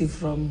electricity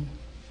from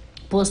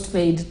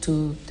postpaid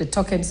to the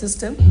token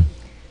system.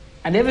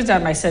 And every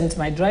time I sent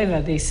my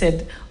driver, they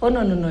said, oh,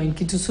 no, in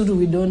Kitusuru,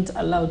 we don't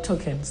allow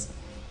tokens.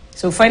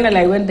 So finally,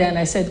 I went there and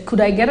I said,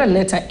 could I get a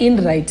letter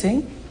in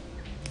writing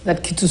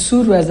that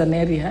Kitusuru as an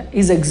area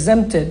is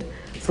exempted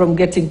from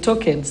getting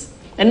tokens?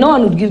 And no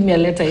one would give me a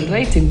letter in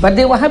writing, but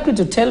they were happy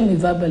to tell me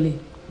verbally.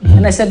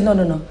 And I said,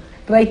 no,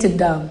 write it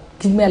down.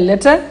 Give me a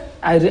letter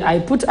I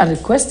put a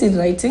request in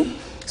writing,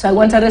 so I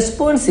want a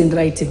response in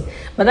writing.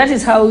 But that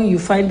is how you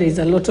find there is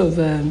a lot of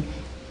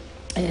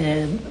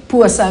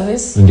poor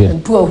service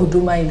and poor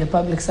huduma in the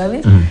public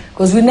service,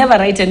 because we never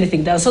write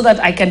anything down so that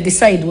I can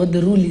decide what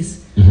the rule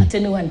is at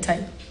any one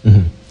time,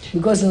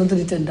 because it's not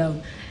written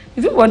down.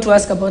 If you want to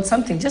ask about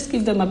something, just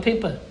give them a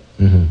paper.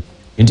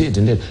 Indeed,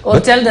 indeed. Or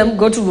tell them,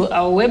 go to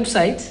our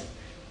website,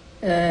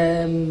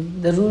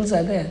 the rules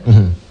are there.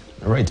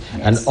 Right.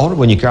 Yes. And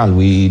Honorable Nyikal,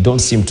 we don't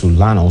seem to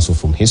learn also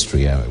from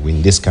history.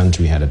 In this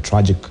country, we had a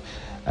tragic,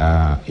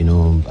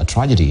 a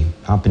tragedy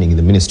happening in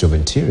the Ministry of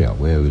Interior,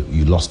 where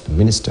you lost the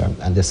minister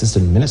and the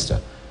assistant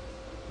minister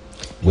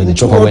when the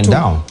chopper went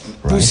down.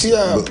 Right?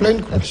 Busia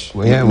plane crash.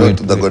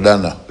 The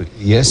Godana.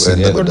 Yes.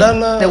 The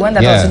Godana. The one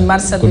that was in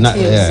Marsabit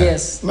Hills,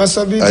 yes.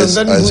 Marsabit and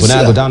then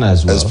Busia. Godana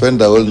as well. I spent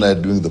the whole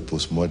night doing the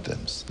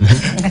postmortems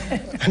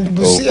And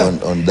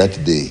Busia. on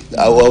that day.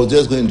 I was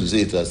just going to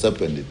say it has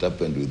happened. It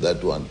happened with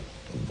that one,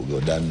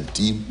 Godana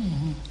team,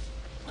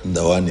 and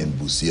the one in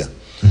Busia.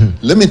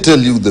 Let me tell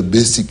you the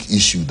basic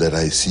issue that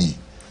I see.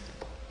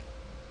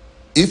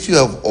 If you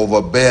have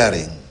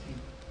overbearing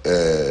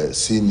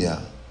senior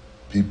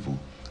people,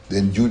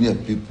 then junior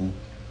people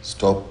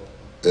stop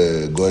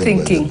going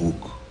by the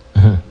book.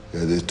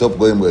 They stop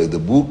going by the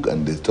book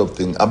and they stop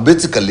thinking. And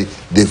basically,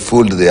 they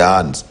fold their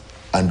hands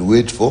and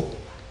wait for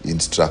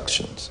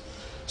instructions.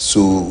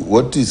 So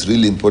what is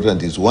really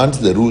important is once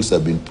the rules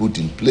have been put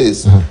in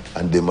place,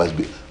 and they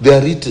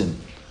are written.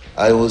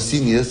 I was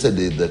seeing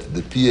yesterday that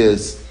the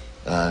PS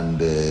and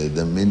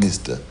the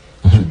minister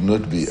should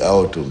not be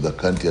out of the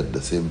country at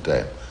the same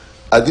time.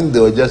 I think they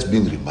were just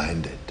being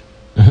reminded.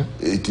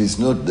 It's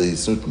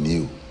not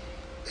new.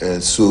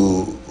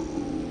 So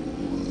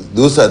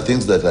those are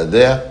things that are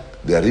there,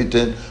 they are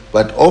written,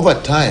 but over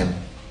time,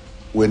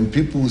 when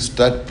people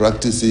start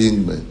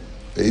practicing,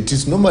 it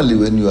is normally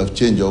when you have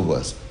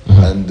changeovers,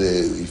 and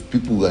if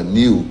people are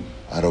new,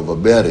 are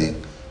overbearing,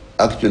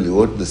 actually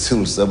what the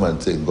civil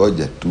servant saying,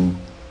 Goja tu,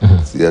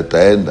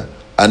 siyataenda.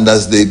 And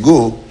as they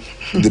go,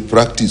 the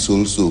practice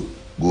also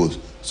goes.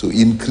 So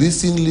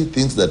increasingly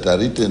things that are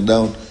written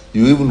down,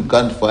 you even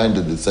can't find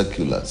the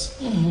circulars.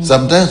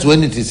 Sometimes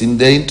when it is in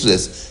their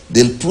interest,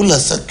 they'll pull a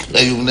circular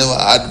you've never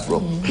heard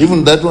from.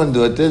 Even that one they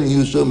were telling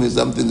you, show me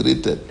something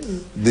written.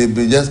 They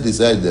just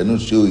decide they're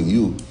not showing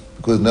you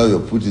because now you're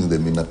putting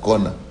them in a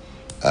corner.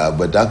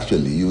 But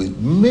actually,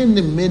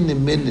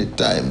 many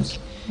times,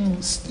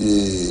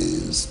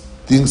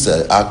 things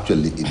are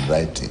actually in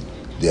writing.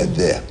 They are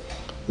there.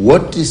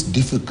 What is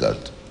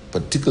difficult,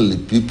 particularly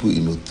people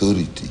in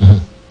authority,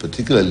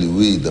 particularly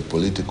we, the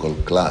political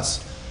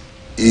class,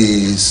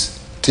 is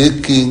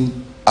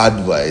taking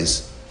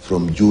advice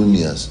from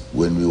juniors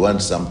when we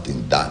want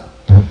something done.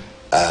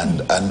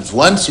 And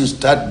once you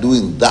start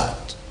doing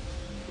that,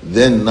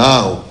 then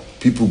now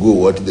people go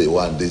what they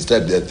want. They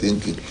start their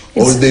thinking,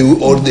 or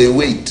they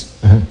wait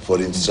for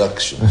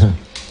instructions.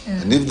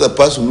 And if the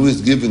person who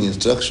is giving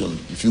instruction,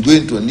 if you go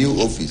into a new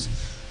office,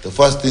 the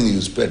first thing you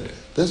spend.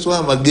 That's why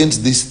I'm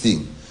against this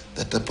thing,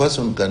 that a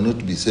person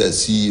cannot be, say, a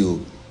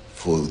CEO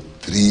for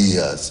 3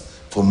 years,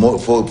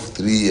 for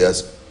 3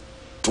 years,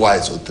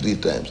 twice or 3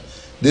 times.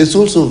 There's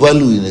also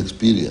value in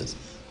experience.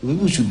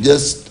 People should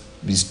just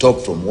be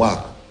stopped from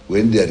work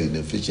when they are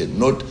inefficient,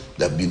 not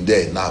they've been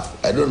there enough.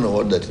 I don't know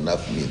what that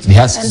enough means. They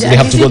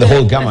have to go the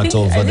whole gamut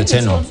of the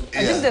tenure.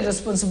 I think the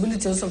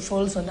responsibility also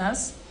falls on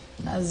us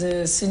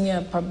as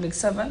senior public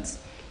servants,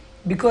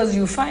 because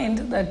you find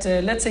that,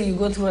 let's say you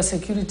go through a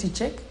security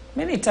check,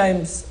 many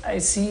times I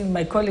see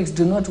my colleagues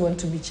do not want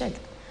to be checked.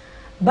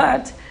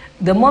 But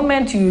the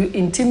moment you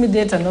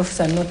intimidate an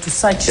officer not to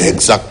search you,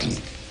 exactly,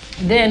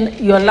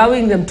 then you're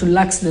allowing them to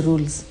lax the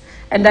rules.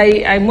 And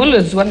I'm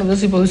always one of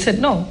those people who said,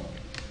 no,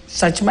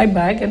 search my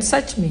bag and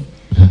search me.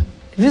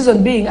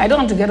 Reason being, I don't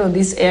want to get on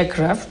this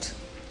aircraft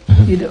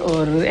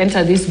or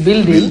enter this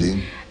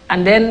building.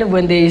 And then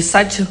when they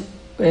search,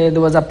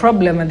 there was a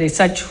problem and they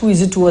search who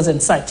is it who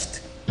wasn't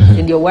searched,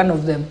 and you're one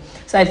of them.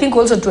 So I think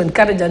also to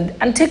encourage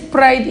and take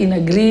pride in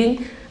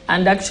agreeing,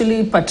 and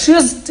actually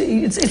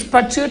it's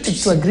patriotic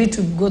to agree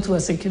to go through a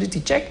security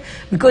check,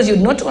 because you're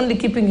not only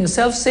keeping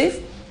yourself safe,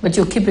 but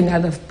you're keeping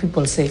other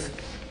people safe.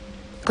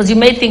 Because you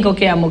may think,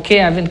 okay, I'm okay,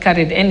 I haven't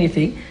carried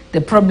anything.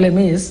 The problem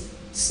is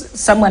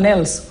someone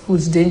else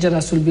who's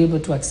dangerous will be able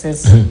to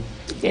access.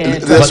 But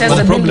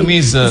the problem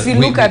is, if you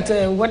look at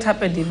what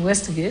happened in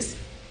Westgate,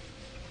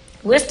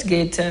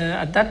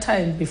 at that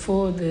time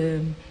before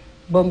the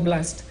bomb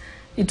blast,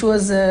 it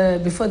was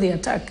before the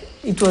attack.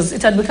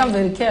 It had become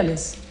very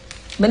careless.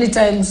 Many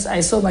times I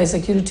saw my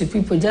security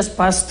people just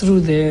pass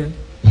through the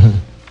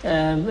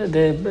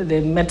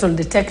metal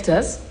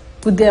detectors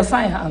with their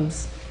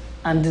firearms,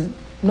 and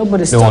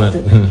nobody stopped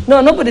them.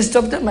 No, nobody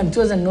stopped them, and it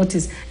wasn't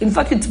noticed. In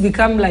fact, it's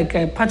become like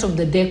a part of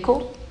the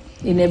deco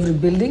in every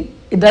building.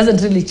 It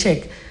doesn't really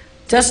check.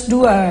 Just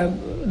do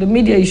the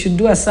media, you should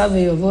do a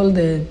survey of all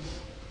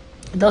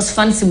those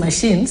fancy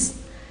machines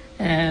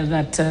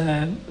that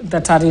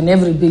are in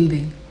every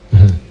building.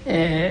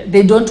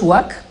 They don't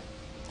work,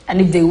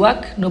 and if they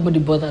work, nobody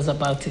bothers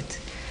about it.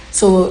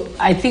 So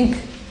I think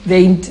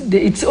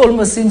it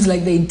almost seems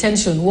like the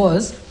intention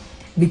was,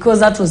 because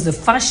that was the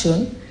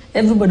fashion,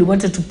 everybody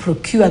wanted to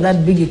procure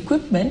that big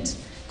equipment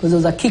because there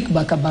was a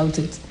kickback about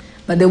it.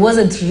 But there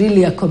wasn't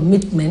really a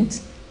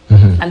commitment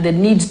and the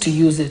need to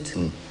use it.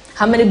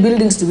 How many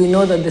buildings do we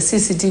know that the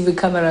CCTV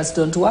cameras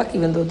don't work,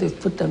 even though they've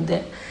put them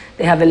there?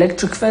 They have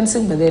electric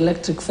fencing, but the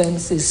electric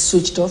fence is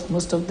switched off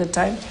most of the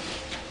time.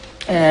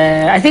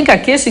 I think a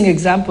casing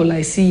example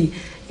I see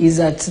is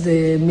at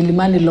the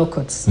Milimani Law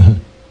Courts.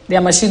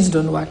 Their machines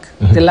don't work.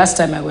 The last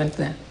time I went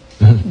there.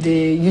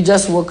 You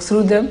just walk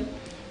through them.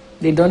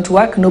 They don't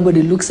work.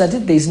 Nobody looks at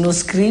it. There is no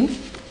screen.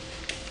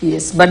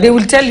 Yes, but they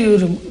will tell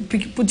you,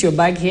 put your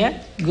bag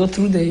here, go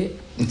through the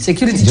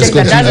security check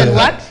that doesn't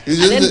work,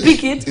 and then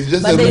pick it.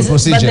 But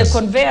the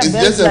conveyor belt,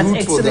 that's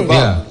X-ray.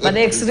 But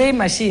the X-ray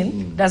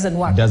machine doesn't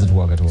work. Doesn't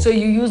work at all. So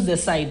you use the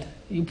side.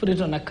 You put it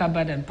on a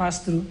cupboard and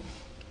pass through.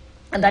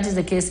 And that is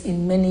the case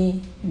in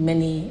many,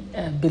 many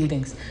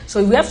buildings.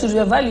 So we have to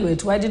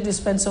reevaluate. Why did we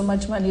spend so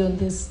much money on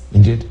this?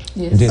 Indeed.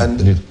 Yes. Indeed. And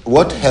Indeed.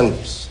 what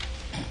helps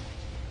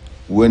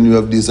when you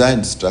have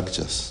designed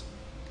structures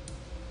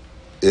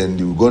and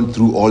you've gone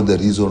through all the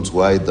reasons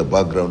why, the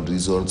background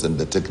reasons and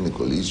the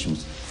technical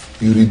issues,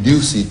 you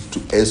reduce it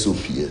to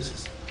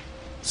SOPs,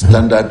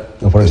 standard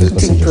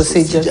operating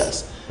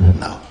procedures.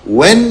 Now,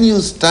 when you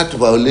start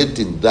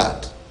violating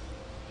that,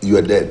 you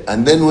are dead.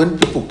 And then when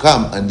people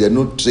come and they're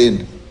not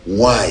trained,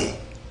 why?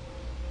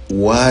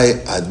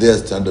 Why are there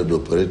standard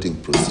operating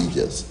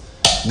procedures?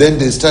 Then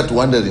they start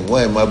wondering,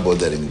 why am I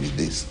bothering with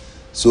this?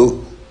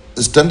 So,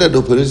 standard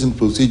operating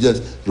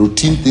procedures,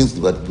 routine things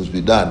that must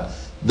be done,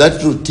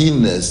 that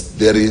routineness,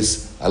 there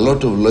is a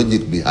lot of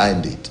logic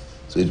behind it.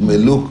 So it may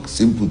look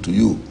simple to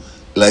you.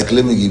 Like,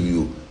 let me give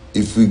you,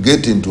 if we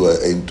get into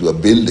a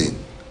building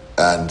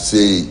and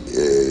say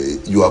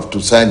you have to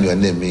sign your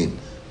name in,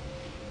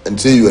 and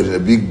say you are in a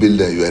big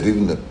building, you are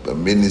even a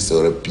minister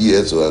or a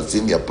PS or a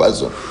senior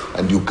person,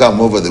 and you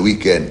come over the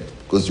weekend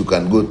because you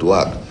can go to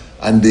work,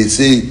 and they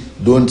say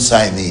don't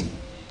sign in,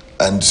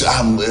 and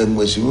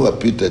Mheshimiwa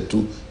Peter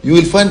too, you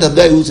will find a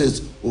guy who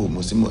says, oh,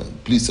 Mheshimiwa,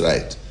 please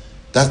write.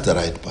 That's the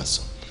right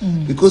person.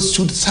 Because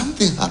should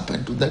something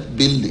happen to that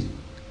building,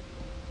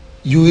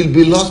 you will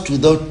be lost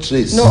without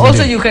trace. No,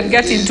 also you can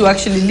get into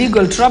actually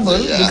legal trouble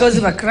because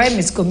if a crime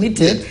is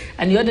committed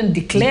and you hadn't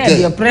declared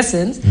your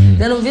presence,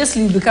 then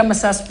obviously you become a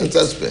suspect.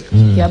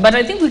 Yeah, but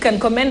I think we can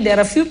commend, there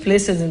are a few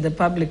places in the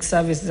public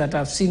service that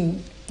I've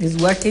seen is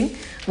working.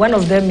 One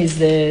of them is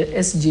the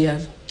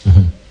SGR.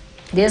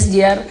 The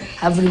SGR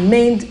have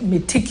remained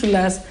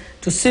meticulous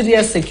to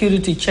serious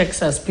security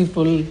checks as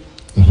people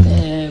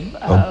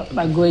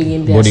are going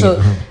in there.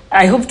 So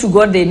I hope to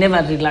God they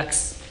never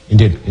relax.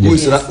 Indeed. Who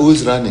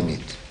is running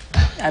it? I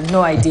have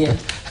no idea.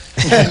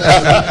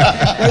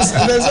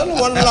 There's only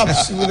one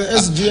lapse with the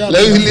SGR.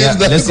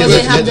 Because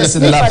they have the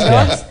sniffer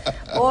dogs.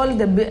 All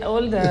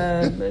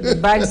the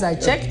bags are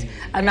checked,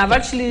 and I've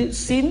actually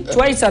seen,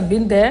 twice I've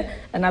been there,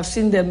 and I've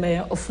seen them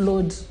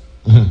offload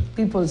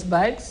people's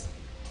bags.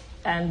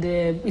 And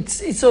it's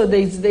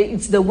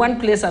the one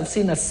place I've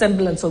seen a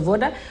semblance of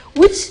order,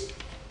 which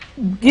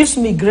gives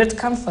me great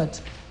comfort,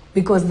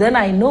 because then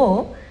I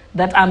know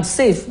that I'm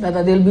safe, that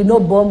there will be no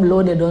bomb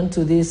loaded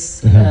onto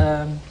this.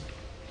 And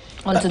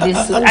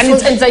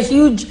it's a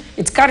huge,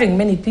 it's carrying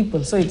many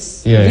people, so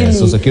it's really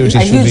so security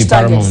a should huge be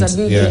target.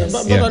 paramount.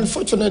 But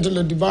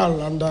unfortunately,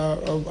 Dibal, and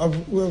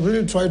we've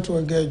really tried to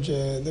engage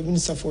the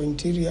Minister for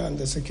Interior and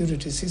the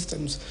security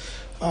systems.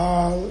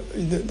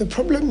 The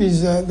problem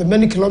is the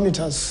many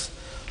kilometers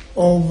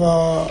of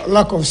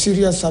lack of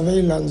serious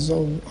surveillance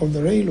of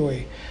the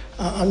railway.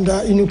 In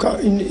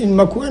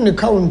Makueni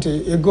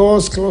County, it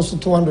goes close to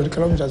 200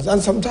 kilometers.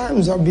 And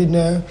sometimes I've been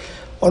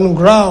on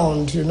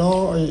ground, in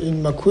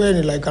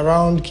Makueni, like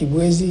around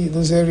Kibwezi,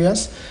 those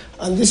areas.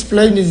 And this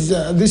train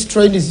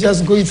is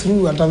just going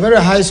through at a very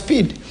high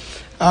speed.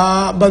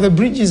 But the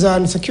bridges are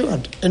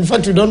unsecured. In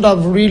fact, we don't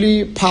have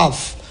really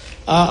path,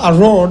 a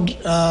road,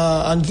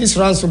 and this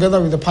runs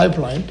together with the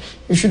pipeline.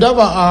 You should have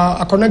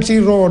a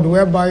connecting road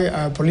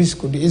whereby police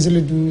could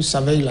easily do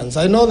surveillance.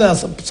 I know there are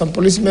some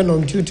policemen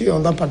on duty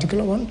on that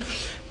particular one,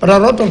 but a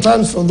lot of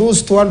times for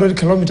those 200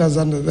 kilometers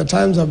and the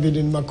times I've been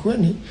in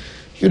Makueni,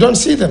 you don't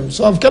see them.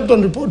 So I've kept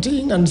on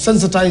reporting and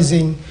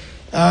sensitizing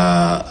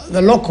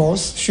the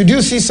locals. Should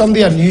you see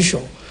something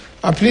unusual,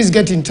 please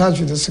get in touch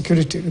with the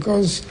security,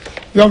 because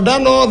you have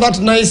done all that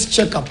nice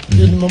checkup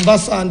in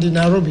Mombasa and in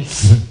Nairobi,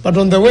 but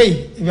on the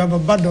way you have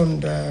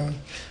abandoned,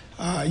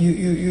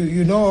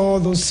 you know, all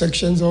those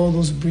sections, all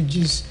those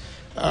bridges,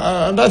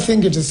 and I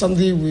think it is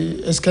something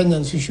we, as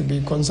Kenyans, we should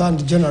be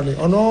concerned generally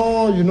on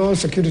all,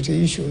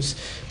 security issues,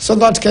 so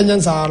that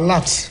Kenyans are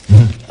alert.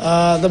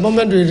 The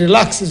moment we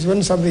relax is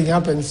when something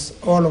happens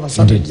all of a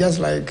sudden, just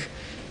like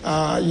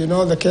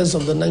the case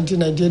of the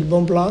 1998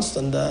 bomb blast,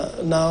 and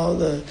now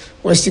the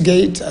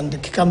Westgate and the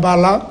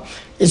Kikambala.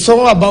 It's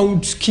all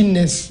about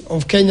keenness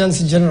of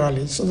Kenyans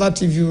generally, so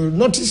that if you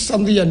notice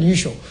something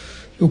unusual,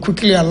 you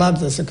quickly alert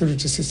the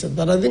security system.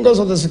 But I think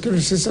also the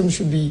security system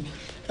should be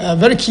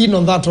very keen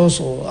on that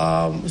also,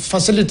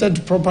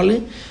 facilitated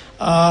properly,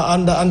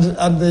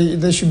 and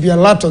they should be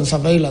alert on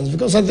surveillance,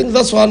 because I think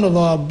that's one of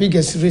our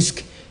biggest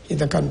risks in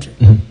the country.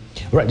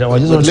 Right. Now,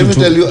 Let me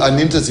tell you an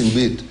interesting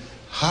bit.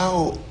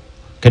 How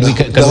can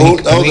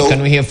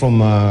we hear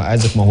from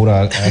Isaac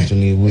Mahura,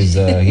 actually, who is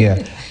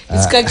here?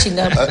 It's catching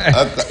up.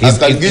 I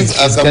can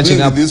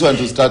give this one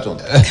to start on.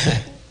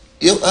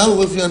 How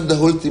the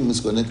whole thing is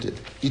connected.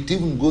 It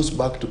even goes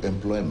back to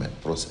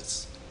employment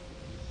process.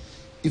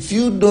 If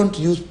you don't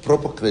use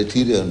proper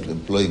criteria on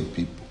employing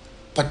people,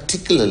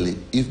 particularly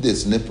if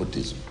there's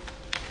nepotism,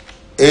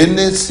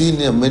 any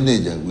senior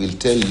manager will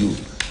tell you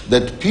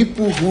that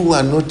people who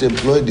are not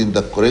employed in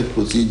the correct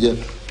procedure,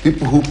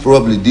 people who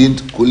probably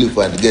didn't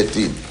qualify and get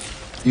in,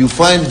 you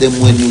find them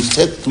when you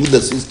step through the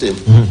system,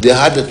 they're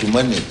harder to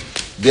manage.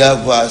 They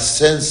have a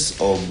sense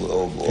of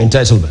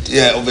entitlement.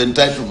 Yeah, of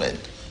entitlement.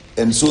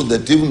 And so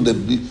that even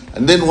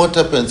and then what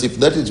happens if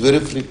that is very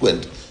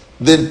frequent,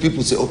 then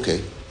people say,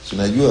 okay, so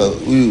now you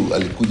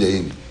alikuja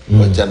hivi,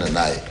 wachana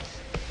naye.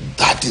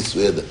 That is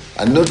where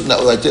and not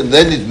now,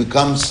 then it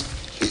becomes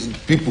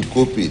people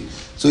copy.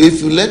 So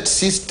if you let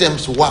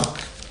systems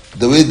work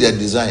the way they are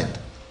designed,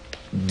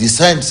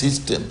 design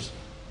systems,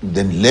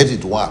 then let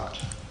it work.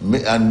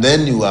 And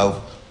then you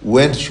have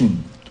when should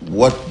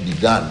what be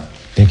done,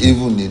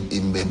 even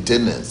in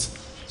maintenance,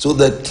 so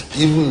that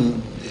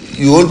even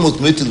you almost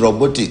make it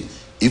robotic.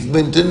 If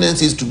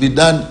maintenance is to be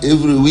done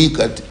every week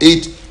at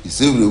 8,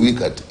 it's every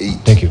week at 8.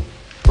 Thank you.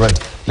 Right.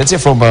 Let's hear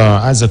from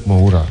Isaac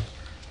Mahura.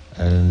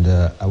 And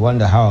I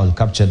wonder how I'll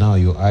capture now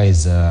your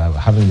eyes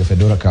having the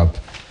Fedora cap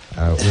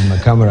with my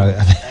camera.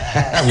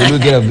 Will we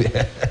get a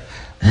bit?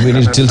 We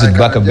need to tilt it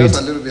back a bit.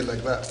 Just a little bit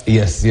like that.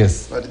 Yes,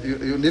 yes. But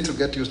you need to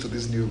get used to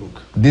this new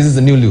look. This is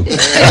the new look.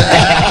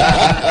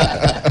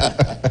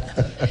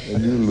 The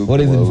new look. What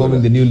is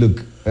informing the new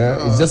look?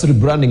 It's just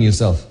rebranding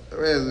yourself.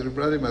 Well,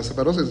 rebranding myself,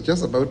 but also it's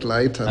just about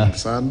light and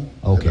sun.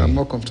 Okay. I'm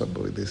more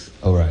comfortable with this.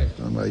 All right.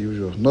 Than my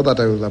usual. Not that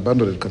I will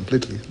abandon it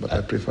completely, but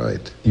I prefer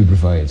it. You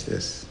prefer it?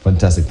 Yes.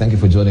 Fantastic. Thank you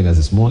for joining us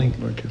this morning.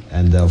 Thank you.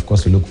 And of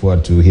course, we look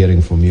forward to hearing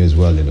from you as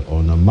well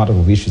on a matter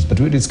of issues. But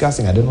we're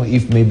discussing, I don't know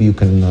if maybe you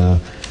can,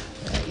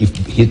 if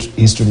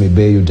history may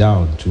bear you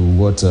down to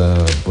what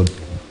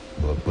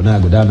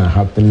Bonaya Godana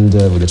happened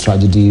with the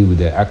tragedy with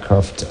the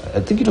aircraft. I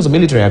think it was a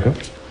military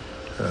aircraft.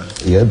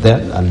 Yeah,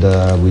 then, and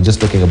we're just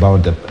talking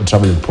about the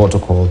traveling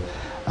protocol.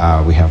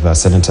 We have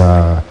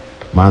Senator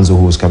Manzo,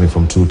 who was coming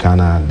from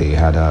Turkana. They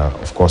had,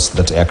 of course,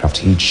 that aircraft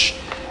hitch,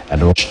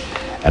 and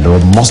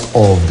most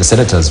of the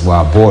senators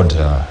were aboard.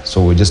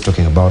 So we're just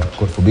talking about,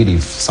 God forbid,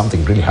 if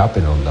something really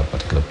happened on that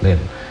particular plane,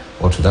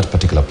 or to that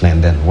particular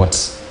plane, then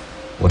what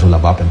will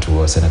have happened to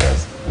our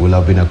senators? We'll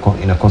have been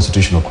in a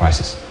constitutional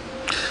crisis.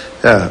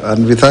 Yeah,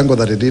 and we thank God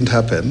that it didn't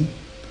happen.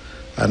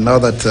 And now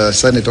that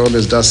Senate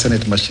always does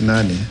Senate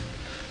machinani,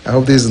 I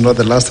hope this is not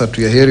the last that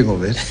we are hearing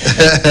of it,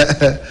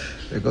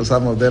 because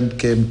some of them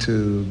came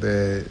to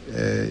the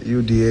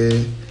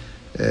UDA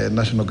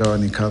National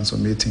Governing Council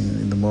meeting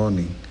in the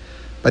morning.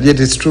 But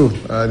yet it's true.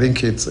 I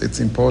think it's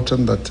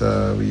important that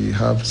we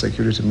have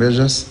security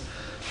measures,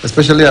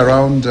 especially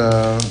around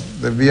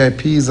the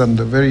VIPs and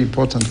the very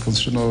important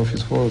constitutional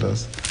office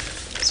holders,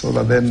 so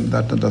that then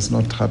that does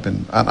not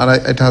happen.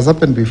 And it has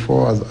happened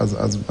before,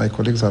 as my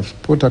colleagues have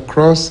put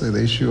across,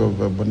 the issue of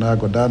Bonaya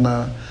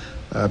Godana,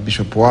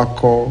 Bishop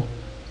Wako,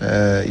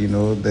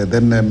 the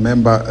then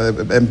member,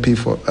 MP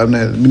for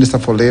Minister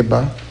for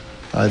Labor,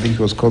 I think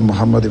he was called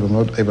Muhammad, if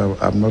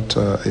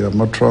I'm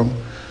not wrong.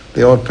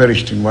 They all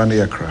perished in one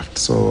aircraft.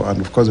 So,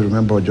 and of course,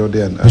 remember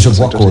Jody and Bishop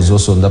Wako was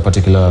also in that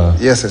particular.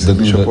 Yes,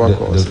 Bishop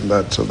Wako was in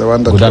that. So the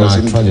one that was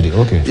in tragedy.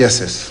 Okay.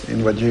 Yes,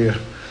 in Wajir.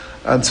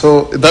 And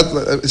so that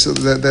so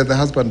the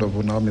husband of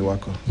Naomi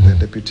Wako, the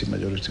deputy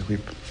majority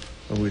whip,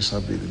 who is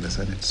served in the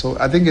Senate. So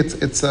I think it's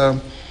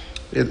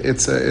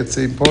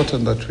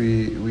important that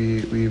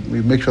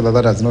we make sure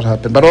that has not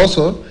happened. But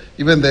also,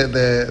 even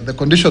the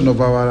condition of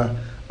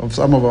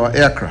some of our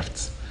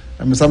aircrafts.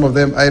 I mean, some of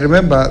them. I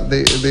remember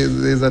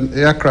there's an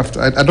aircraft.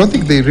 I don't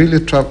think they really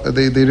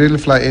they really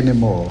fly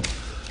anymore.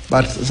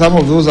 But some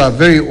of those are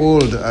very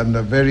old and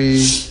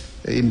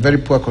in very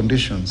poor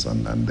conditions,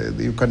 and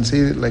you can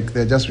see like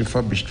they're just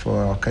refurbished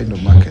for our kind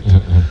of market.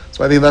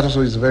 So I think that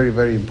also is very,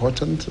 very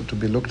important to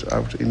be looked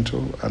out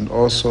into, and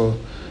also,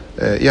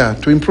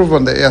 to improve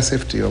on the air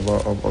safety of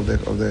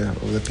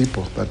the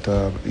people that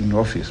are in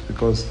office,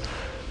 because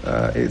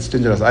it's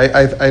dangerous. I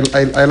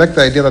like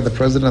the idea that the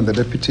president and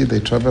the deputy,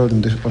 they travel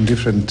on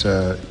different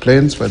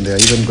planes when they are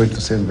even going to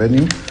the same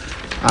venue,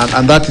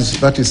 and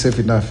that is safe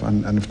enough.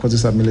 And of course,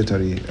 these are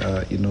military,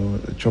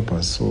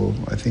 choppers. So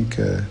I think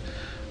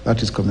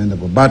that is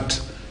commendable.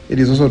 But it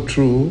is also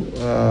true.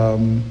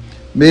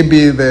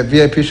 Maybe the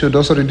VIP should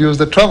also reduce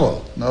the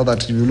travel. Now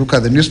that you look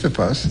at the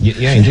newspapers.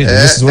 Yeah, indeed.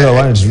 This is where I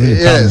wanted to really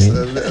yes, come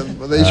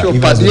in. The issue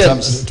of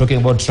per talking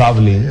about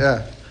traveling.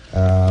 Yeah.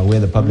 Where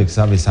the public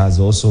service has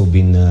also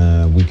been,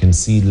 we can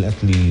see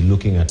lately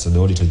looking at the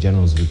Auditor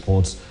General's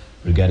reports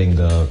regarding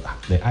the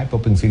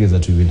eye-popping figures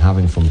that we've been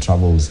having from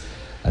travels.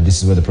 And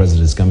this is where the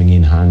president is coming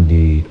in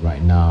handy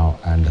right now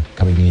and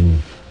coming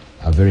in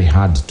very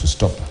hard to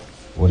stop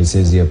what he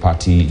says here,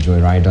 party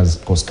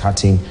joyriders, cost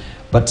cutting.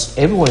 But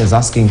everyone is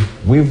asking,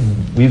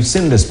 we've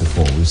seen this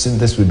before. We've seen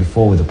this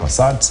before with the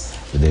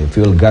Passats, with the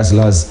fuel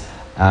guzzlers.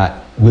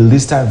 Will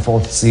this time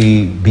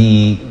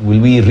will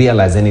we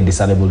realize any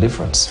discernible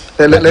difference?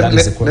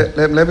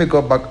 Let me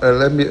go back.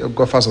 Let me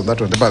go first on that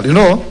one. You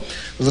know, there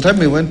was a time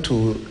we went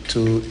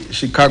to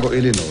Chicago,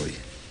 Illinois,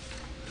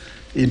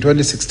 in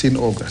 2016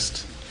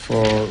 August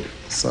for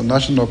some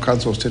National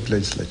Council of State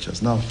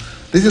Legislatures. Now,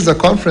 this is a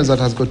conference that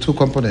has got two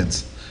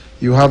components.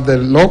 You have the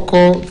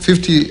local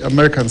 50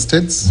 American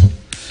states.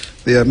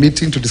 They are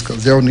meeting to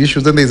discuss their own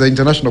issues. Then there's an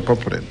international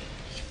component.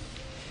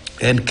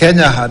 And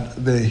Kenya had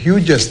the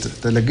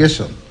hugest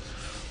delegation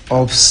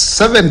of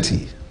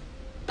 70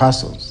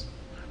 persons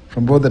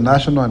from both the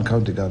national and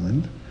county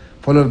government,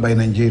 followed by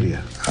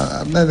Nigeria.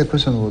 Then the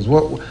question was,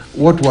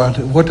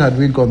 what had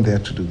we gone there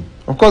to do?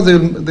 Of course,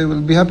 they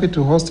will be happy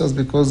to host us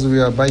because we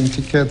are buying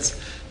tickets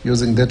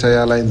using data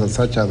airlines and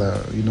such other,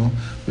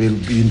 we'll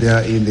be in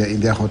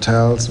their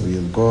hotels.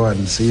 We'll go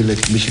and see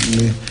like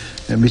Michigan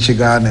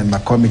and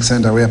McCormick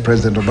Center where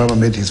President Obama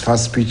made his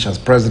first speech as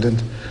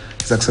president,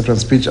 his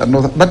acceptance speech.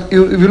 But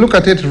if you look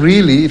at it,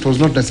 really, it was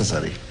not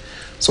necessary.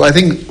 So I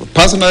think,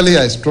 personally,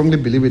 I strongly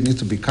believe it needs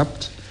to be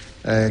capped.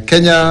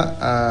 Kenya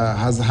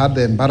has had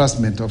the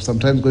embarrassment of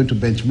sometimes going to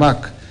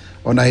benchmark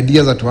on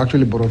ideas that were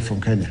actually borrowed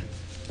from Kenya.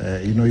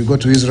 You go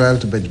to Israel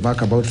to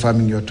benchmark about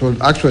farming, you're told,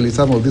 actually,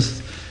 some of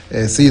these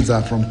seeds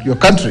are from your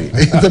country.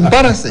 It's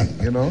embarrassing,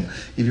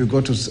 If you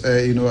go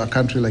to, a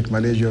country like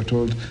Malaysia, you're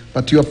told,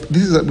 but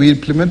we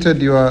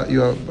implemented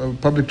your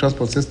public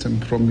transport system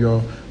from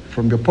your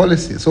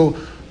policy. So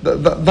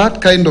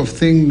that kind of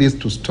thing needs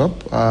to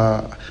stop.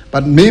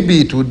 But maybe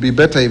it would be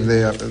better if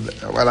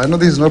well, I know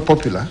this is not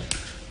popular,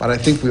 but I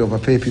think we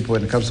overpay people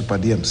when it comes to per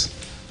diems.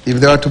 If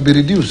they are to be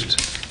reduced,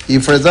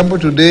 if, for example,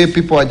 today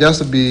people are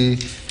just to be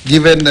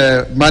given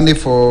money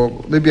for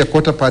maybe a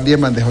quarter per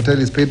diem and the hotel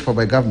is paid for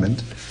by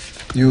government,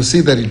 you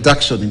see the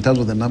reduction in terms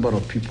of the number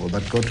of people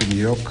that go to New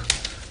York.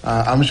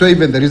 I'm sure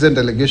even the recent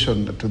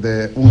delegation to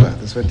the UNGA,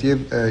 the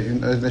 28th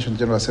United Nations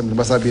General Assembly,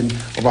 must have been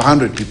over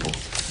 100 people.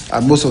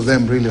 And most of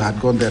them really had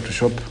gone there to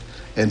shop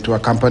and to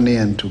accompany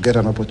and to get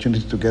an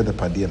opportunity to get the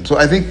per diem. So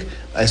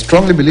I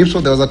strongly believe so.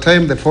 There was a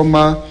time the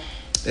former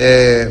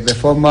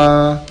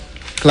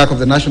clerk of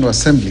the National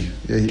Assembly,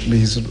 may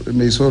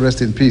his soul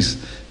rest in peace,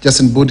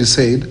 Justin Budi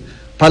said,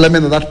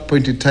 Parliament at that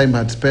point in time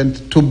had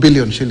spent 2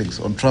 billion shillings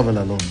on travel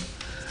alone.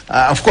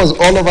 Of course,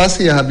 all of us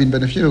here have been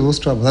beneficiaries of those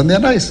travels, and they're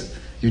nice.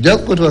 You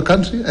just go to a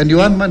country and you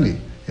earn money,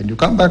 and you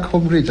come back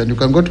home rich, and you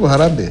can go to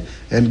Harambee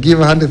and give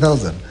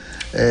 100,000.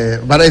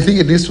 But I think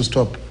it needs to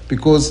stop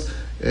because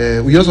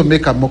we also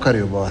make a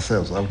mockery of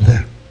ourselves out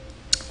there.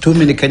 Too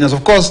many Kenyans.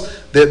 Of course,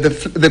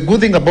 the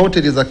good thing about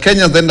it is that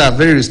Kenyans then are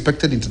very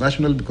respected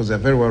internationally because they are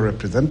very well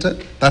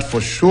represented. That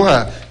for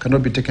sure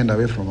cannot be taken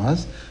away from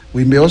us.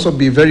 We may also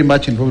be very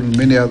much involved in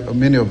many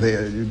of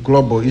the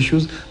global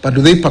issues, but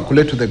do they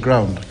percolate to the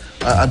ground?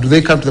 Do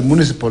they come to the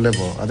municipal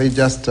level? Are they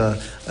just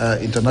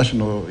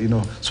international?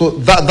 So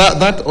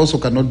that also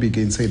cannot be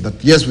gainsaid.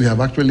 That yes, we have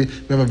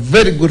a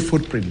very good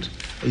footprint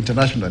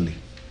internationally.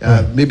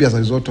 Maybe as a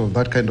result of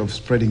that kind of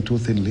spreading too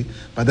thinly,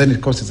 but then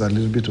it costs a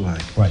little bit too high.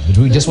 Right,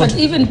 but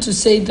even to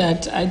say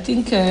that, I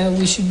think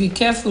we should be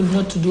careful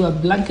not to do a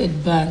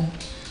blanket ban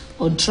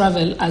on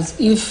travel, as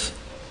if,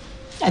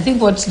 I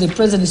think what the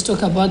president is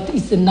talking about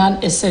is the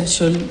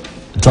non-essential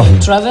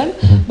travel,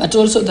 but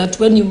also that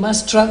when you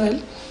must travel,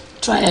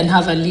 try and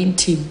have a lean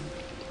team.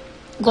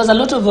 Because a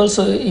lot of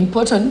also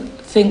important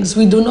things,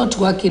 we do not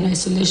work in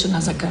isolation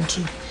as a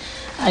country.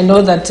 I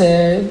know that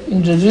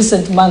in the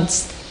recent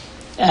months,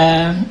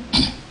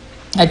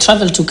 I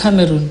traveled to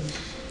Cameroon,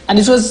 and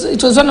it was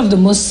one of the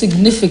most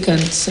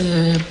significant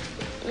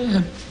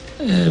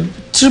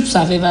trips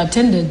I've ever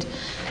attended.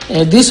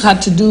 This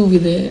had to do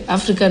with the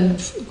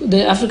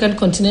African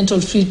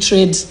Continental Free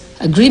Trade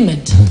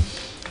Agreement.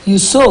 You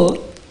saw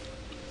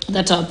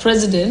that our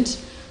president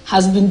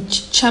has been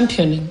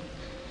championing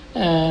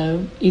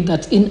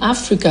that in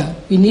Africa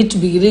we need to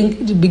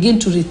begin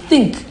to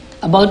rethink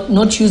about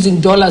not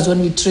using dollars when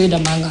we trade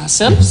among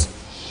ourselves.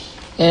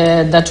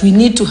 That we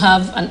need to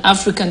have an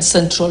African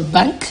central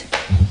bank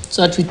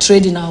so that we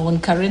trade in our own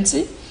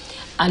currency,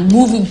 and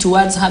moving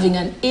towards having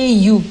an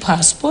AU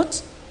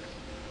passport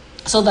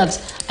so that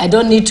I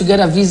don't need to get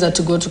a visa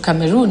to go to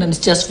Cameroon and it's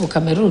just for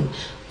Cameroon.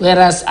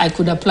 Whereas I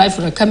could apply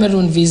for a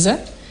Cameroon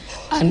visa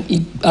and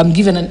I'm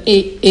given an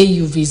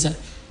AU visa,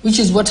 which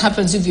is what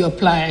happens if you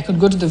apply. I could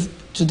go to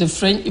the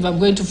French, if I'm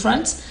going to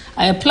France,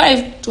 I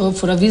apply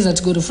for a visa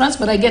to go to France,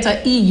 but I get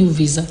an EU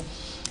visa.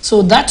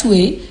 So that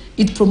way,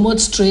 it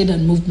promotes trade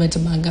and movement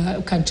among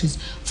our countries.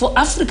 For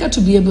Africa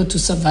to be able to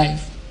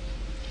survive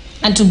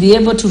and to be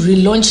able to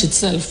relaunch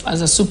itself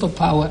as a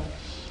superpower,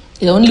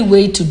 the only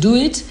way to do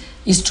it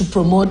is to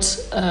promote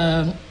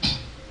the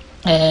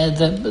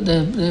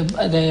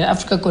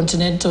Africa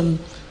Continental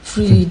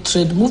Free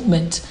Trade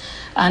Movement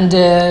and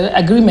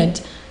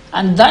agreement.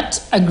 And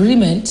that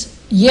agreement,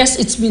 yes,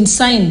 it's been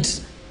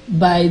signed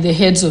by the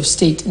heads of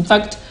state. In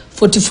fact,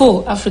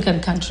 44 African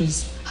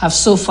countries have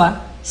so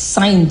far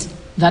signed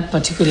that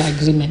particular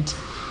agreement.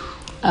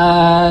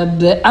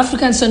 The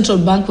African Central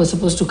Bank was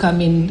supposed to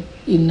come in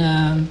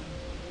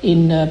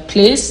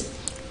place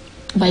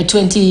by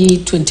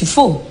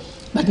 2024,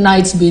 but now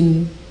it's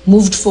been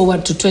moved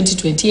forward to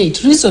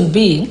 2028. Reason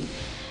being,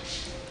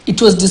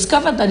 it was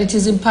discovered that it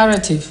is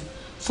imperative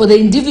for the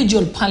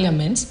individual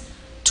parliaments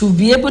to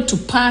be able to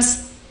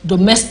pass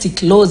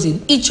domestic laws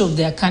in each of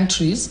their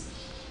countries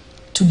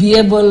to be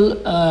able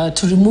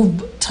to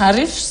remove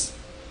tariffs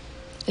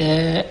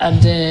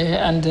and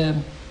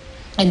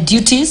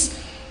duties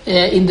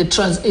in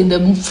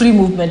the free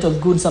movement of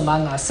goods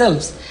among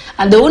ourselves.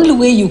 And the only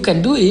way you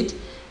can do it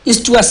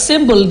is to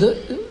assemble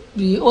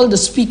all the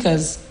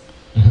speakers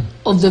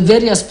of the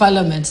various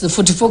parliaments, the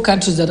 44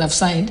 countries that have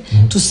signed,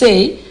 to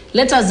say,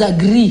 let us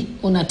agree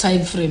on a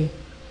time frame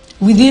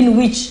within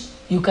which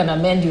you can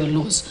amend your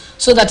laws.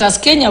 So that as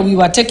Kenya, we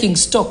were taking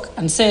stock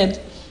and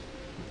said,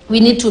 we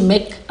need to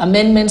make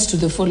amendments to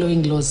the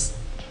following laws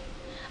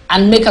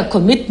and make a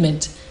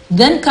commitment,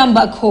 then come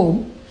back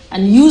home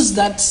and use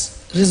that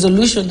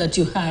resolution that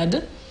you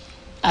had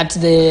at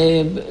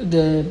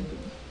the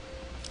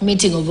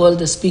meeting of all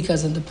the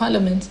speakers in the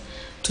parliament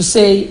to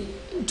say,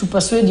 to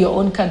persuade your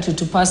own country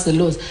to pass the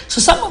laws.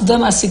 So some of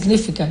them are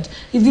significant.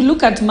 If you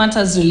look at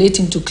matters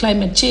relating to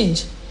climate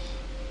change,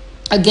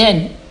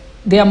 again,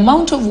 the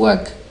amount of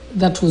work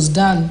that was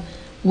done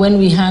when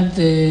we had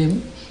the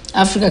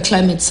Africa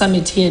Climate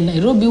Summit here in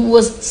Nairobi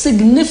was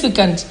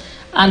significant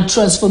and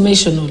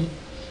transformational,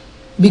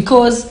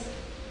 because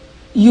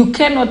you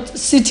cannot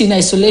sit in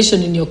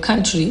isolation in your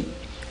country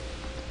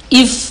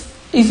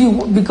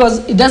because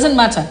it doesn't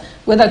matter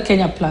whether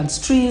Kenya plants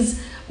trees,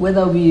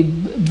 whether we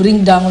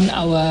bring down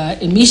our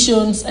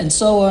emissions and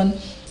so on,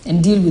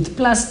 and deal with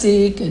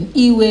plastic and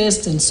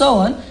e-waste and so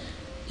on.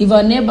 If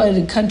our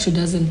neighboring country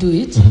doesn't do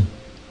it,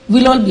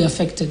 we'll all be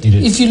affected.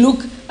 If you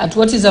look at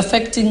what is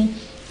affecting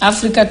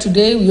Africa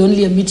today, we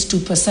only emit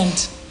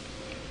 2%.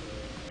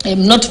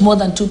 Not more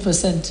than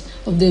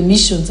 2% of the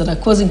emissions that are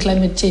causing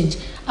climate change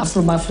are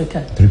from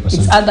Africa. 3%.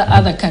 It's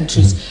other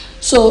countries.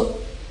 So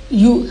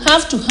you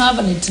have to have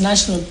an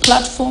international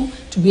platform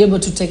to be able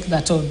to take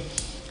that on.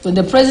 When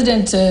the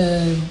president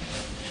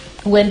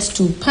went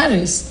to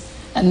Paris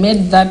and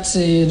made that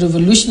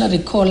revolutionary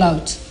call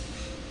out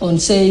on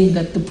saying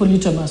that the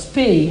polluter must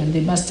pay and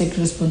they must take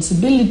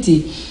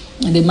responsibility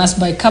and they must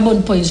buy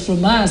carbon points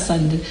from us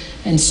and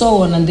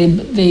so on, and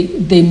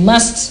they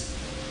must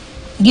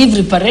give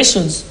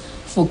reparations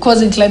for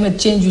causing climate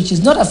change, which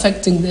is not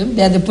affecting them.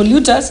 They are the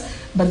polluters,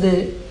 but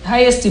the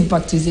highest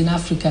impact is in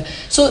Africa.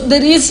 So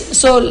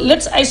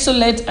let's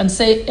isolate and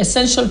say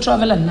essential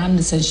travel and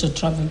non-essential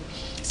travel.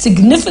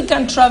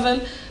 Significant travel,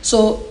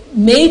 so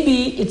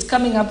maybe it's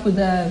coming up with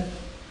a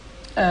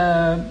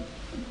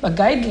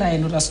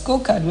guideline or a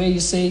scorecard where you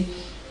say,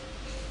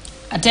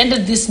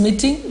 attended this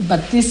meeting,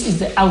 but this is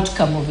the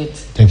outcome of it.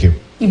 Thank you.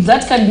 If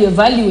that can be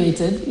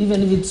evaluated,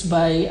 even if it's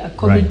by a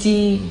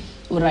committee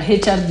or a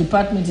HR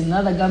department in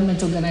another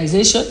government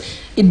organization,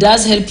 it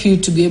does help you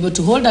to be able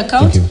to hold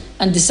account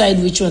and decide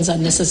which ones are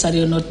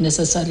necessary or not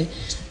necessary.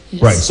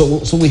 Yes. Right,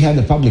 so we had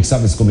the Public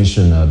Service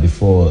Commission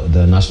before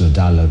the National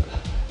Dialogue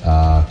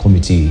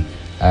Committee,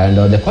 and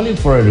they're calling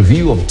for a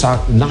review of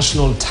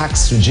national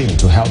tax regime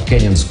to help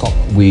Kenyans cope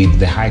with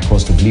the high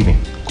cost of living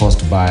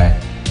caused by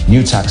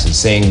new taxes,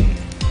 saying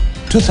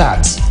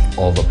 2/3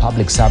 of a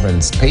public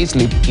servant's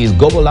payslip is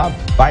gobbled up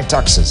by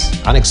taxes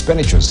and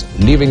expenditures,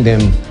 leaving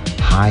them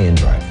high and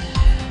dry.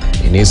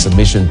 In his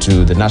submission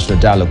to the National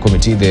Dialogue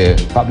Committee, the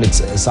Public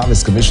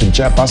Service Commission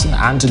chairperson,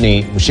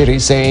 Anthony Mushiri,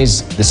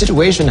 says the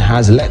situation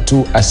has led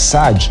to a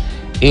surge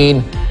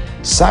in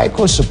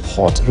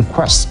psycho-support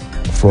requests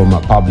from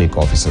public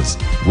officers,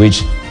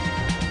 which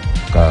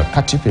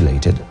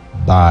quadruplated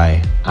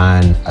by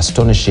an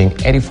astonishing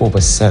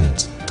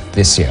 84%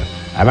 this year.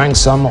 Among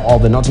some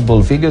of the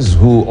notable figures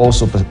who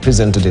also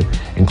presented it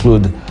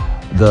include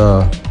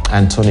the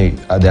Attorney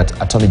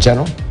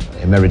General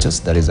Emeritus,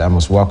 that is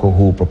Amos Wako,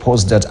 who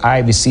proposed that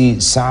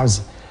IBC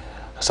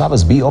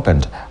servers be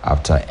opened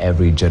after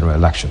every general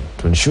election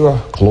to ensure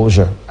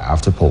closure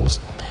after polls.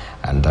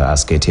 And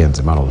as KTN's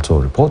Emmanuel Toh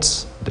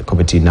reports, the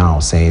committee now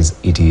says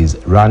it is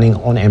running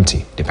on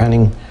empty,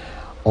 depending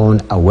on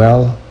a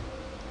well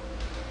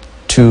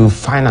to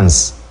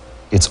finance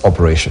its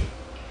operation.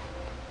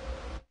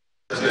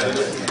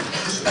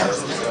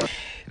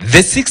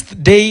 The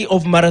 6th day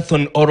of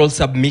marathon oral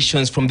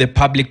submissions from the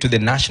public to the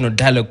National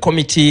Dialogue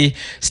Committee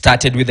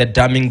started with a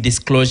damning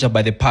disclosure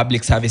by the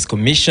Public Service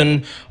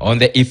Commission on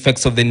the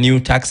effects of the new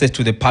taxes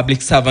to the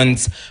public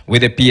servants,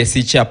 with the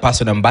PSC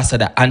chairperson,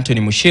 Ambassador Anthony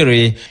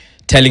Mushiri,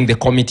 telling the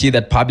committee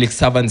that public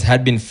servants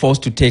had been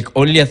forced to take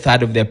only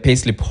 1/3 of their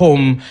payslip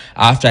home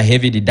after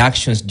heavy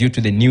deductions due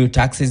to the new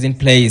taxes in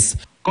place.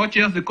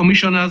 Co-chairs the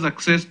Commissioner's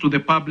access to the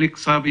Public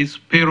Service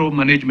Payroll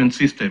Management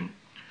System,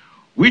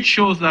 which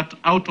shows that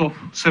out of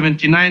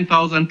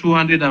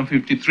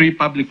 79,253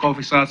 public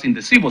officers in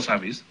the civil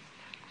service,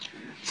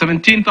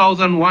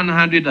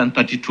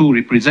 17,132,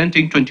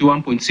 representing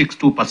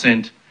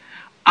 21.62%,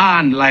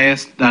 earn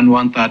less than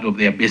 1/3 of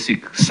their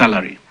basic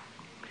salary.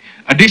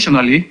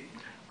 Additionally,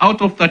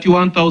 out of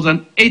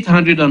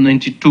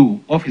 31,892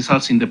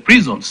 officers in the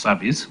prison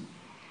service,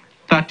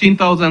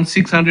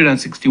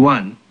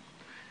 13,661,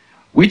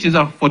 which is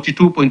a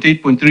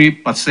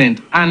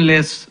 42.8.3%, and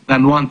less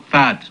than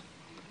 1/3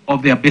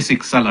 of their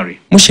basic salary.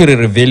 Mushiri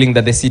revealing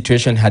that the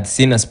situation had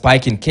seen a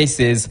spike in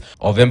cases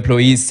of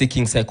employees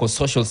seeking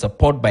psychosocial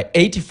support by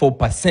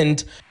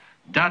 84%.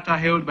 Data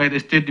held by the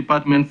State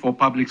Department for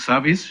Public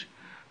Service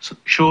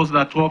shows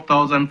that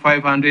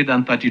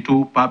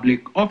 12,532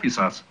 public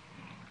officers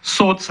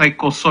sought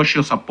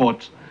psychosocial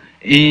support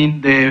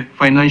in the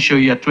financial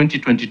year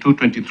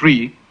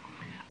 2022-23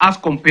 as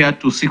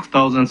compared to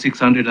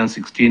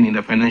 6,616 in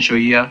the financial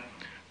year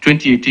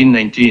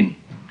 2018-19,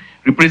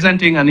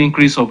 representing an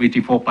increase of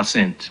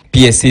 84%.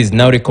 PSC is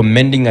now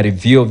recommending a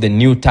review of the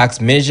new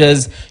tax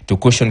measures to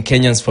cushion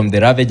Kenyans from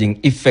the ravaging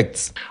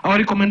effects. Our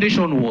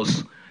recommendation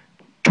was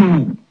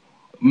to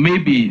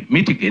maybe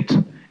mitigate,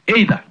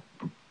 either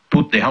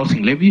put the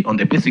housing levy on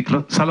the basic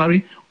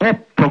salary or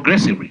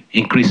progressively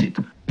increase it.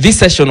 This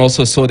session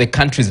also saw the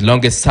country's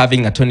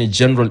longest-serving Attorney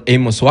General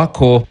Amos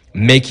Wako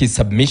make his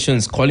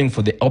submissions calling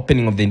for the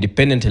opening of the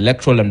Independent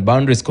Electoral and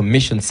Boundaries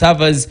Commission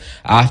servers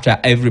after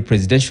every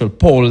presidential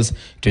polls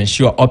to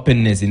ensure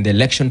openness in the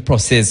election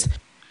process.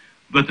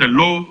 That a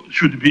law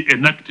should be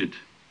enacted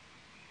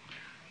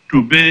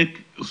to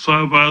make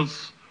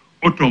servers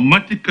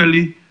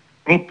automatically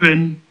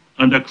open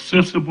and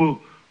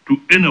accessible to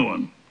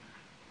anyone,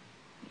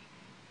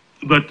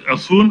 that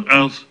as soon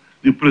as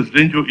the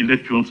presidential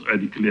elections are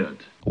declared.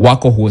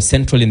 Wako, who was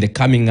central in the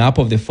coming up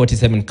of the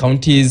 47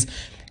 counties,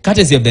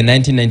 courtesy of the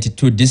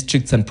 1992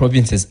 Districts and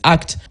Provinces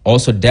Act,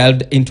 also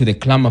delved into the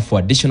clamor for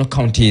additional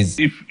counties.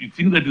 If you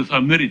think that there's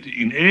a merit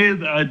in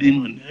either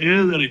adding and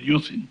either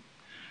reducing,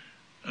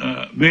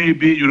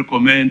 maybe you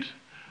recommend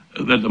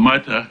that the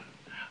matter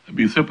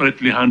be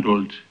separately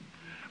handled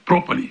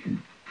properly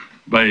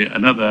by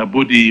another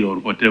body or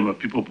whatever,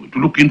 people to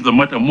look into the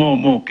matter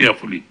more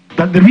carefully.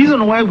 That the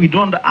reason why we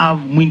don't have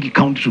Mwingi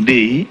County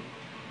today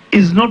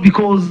is not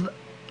because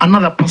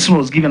another person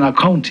was given a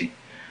county.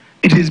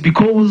 It is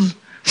because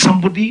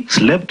somebody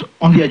slept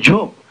on their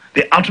job.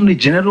 The Attorney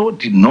General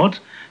did not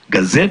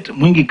gazette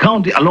Mwingi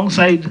County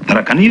alongside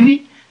Tharaka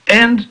Nithi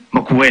and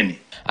Makueni.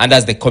 And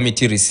as the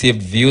committee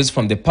received views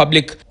from the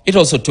public, it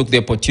also took the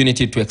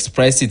opportunity to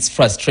express its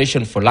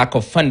frustration for lack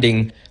of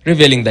funding,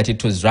 revealing that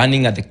it was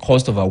running at the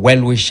cost of a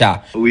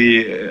well-wisher.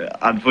 We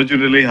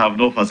unfortunately have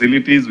no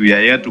facilities. We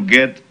are here to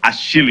get a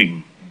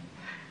shilling.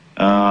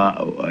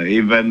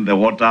 Even the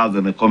waters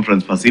and the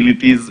conference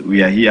facilities,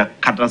 we are here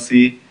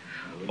courtesy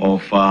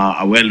of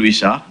a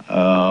well-wisher,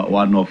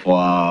 one of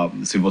our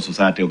civil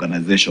society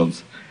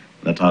organizations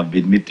that have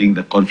been meeting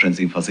the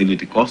conferencing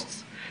facility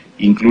costs,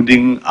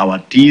 including our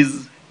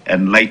teas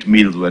and light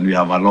meals when we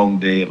have a long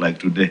day like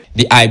today.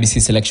 The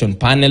IBC selection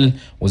panel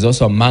was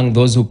also among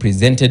those who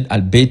presented,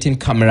 albeit in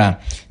camera.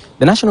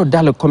 The National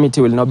Dialogue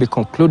Committee will now be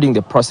concluding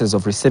the process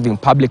of receiving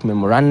public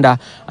memoranda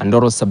and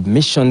oral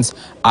submissions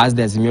as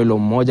the Azimio la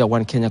Umoja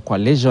One Kenya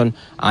Coalition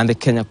and the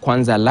Kenya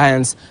Kwanza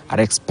Alliance are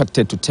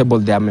expected to table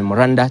their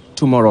memoranda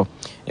tomorrow.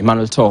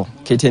 Emmanuel Toh,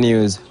 KTN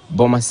News,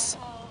 Bomas,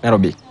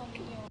 Nairobi.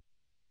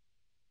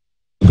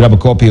 Grab a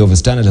copy of the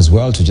Standard as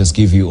well to just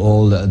give you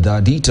all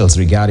the details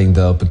regarding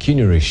the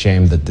pecuniary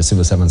shame that the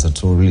civil servants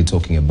are really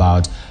talking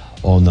about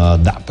on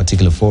that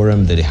particular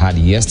forum that they had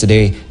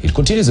yesterday. It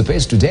continues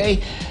apace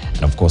today.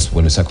 And of course,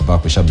 when we circle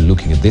back, we shall be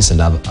looking at this and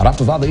a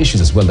raft of other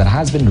issues as well that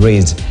has been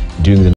raised during the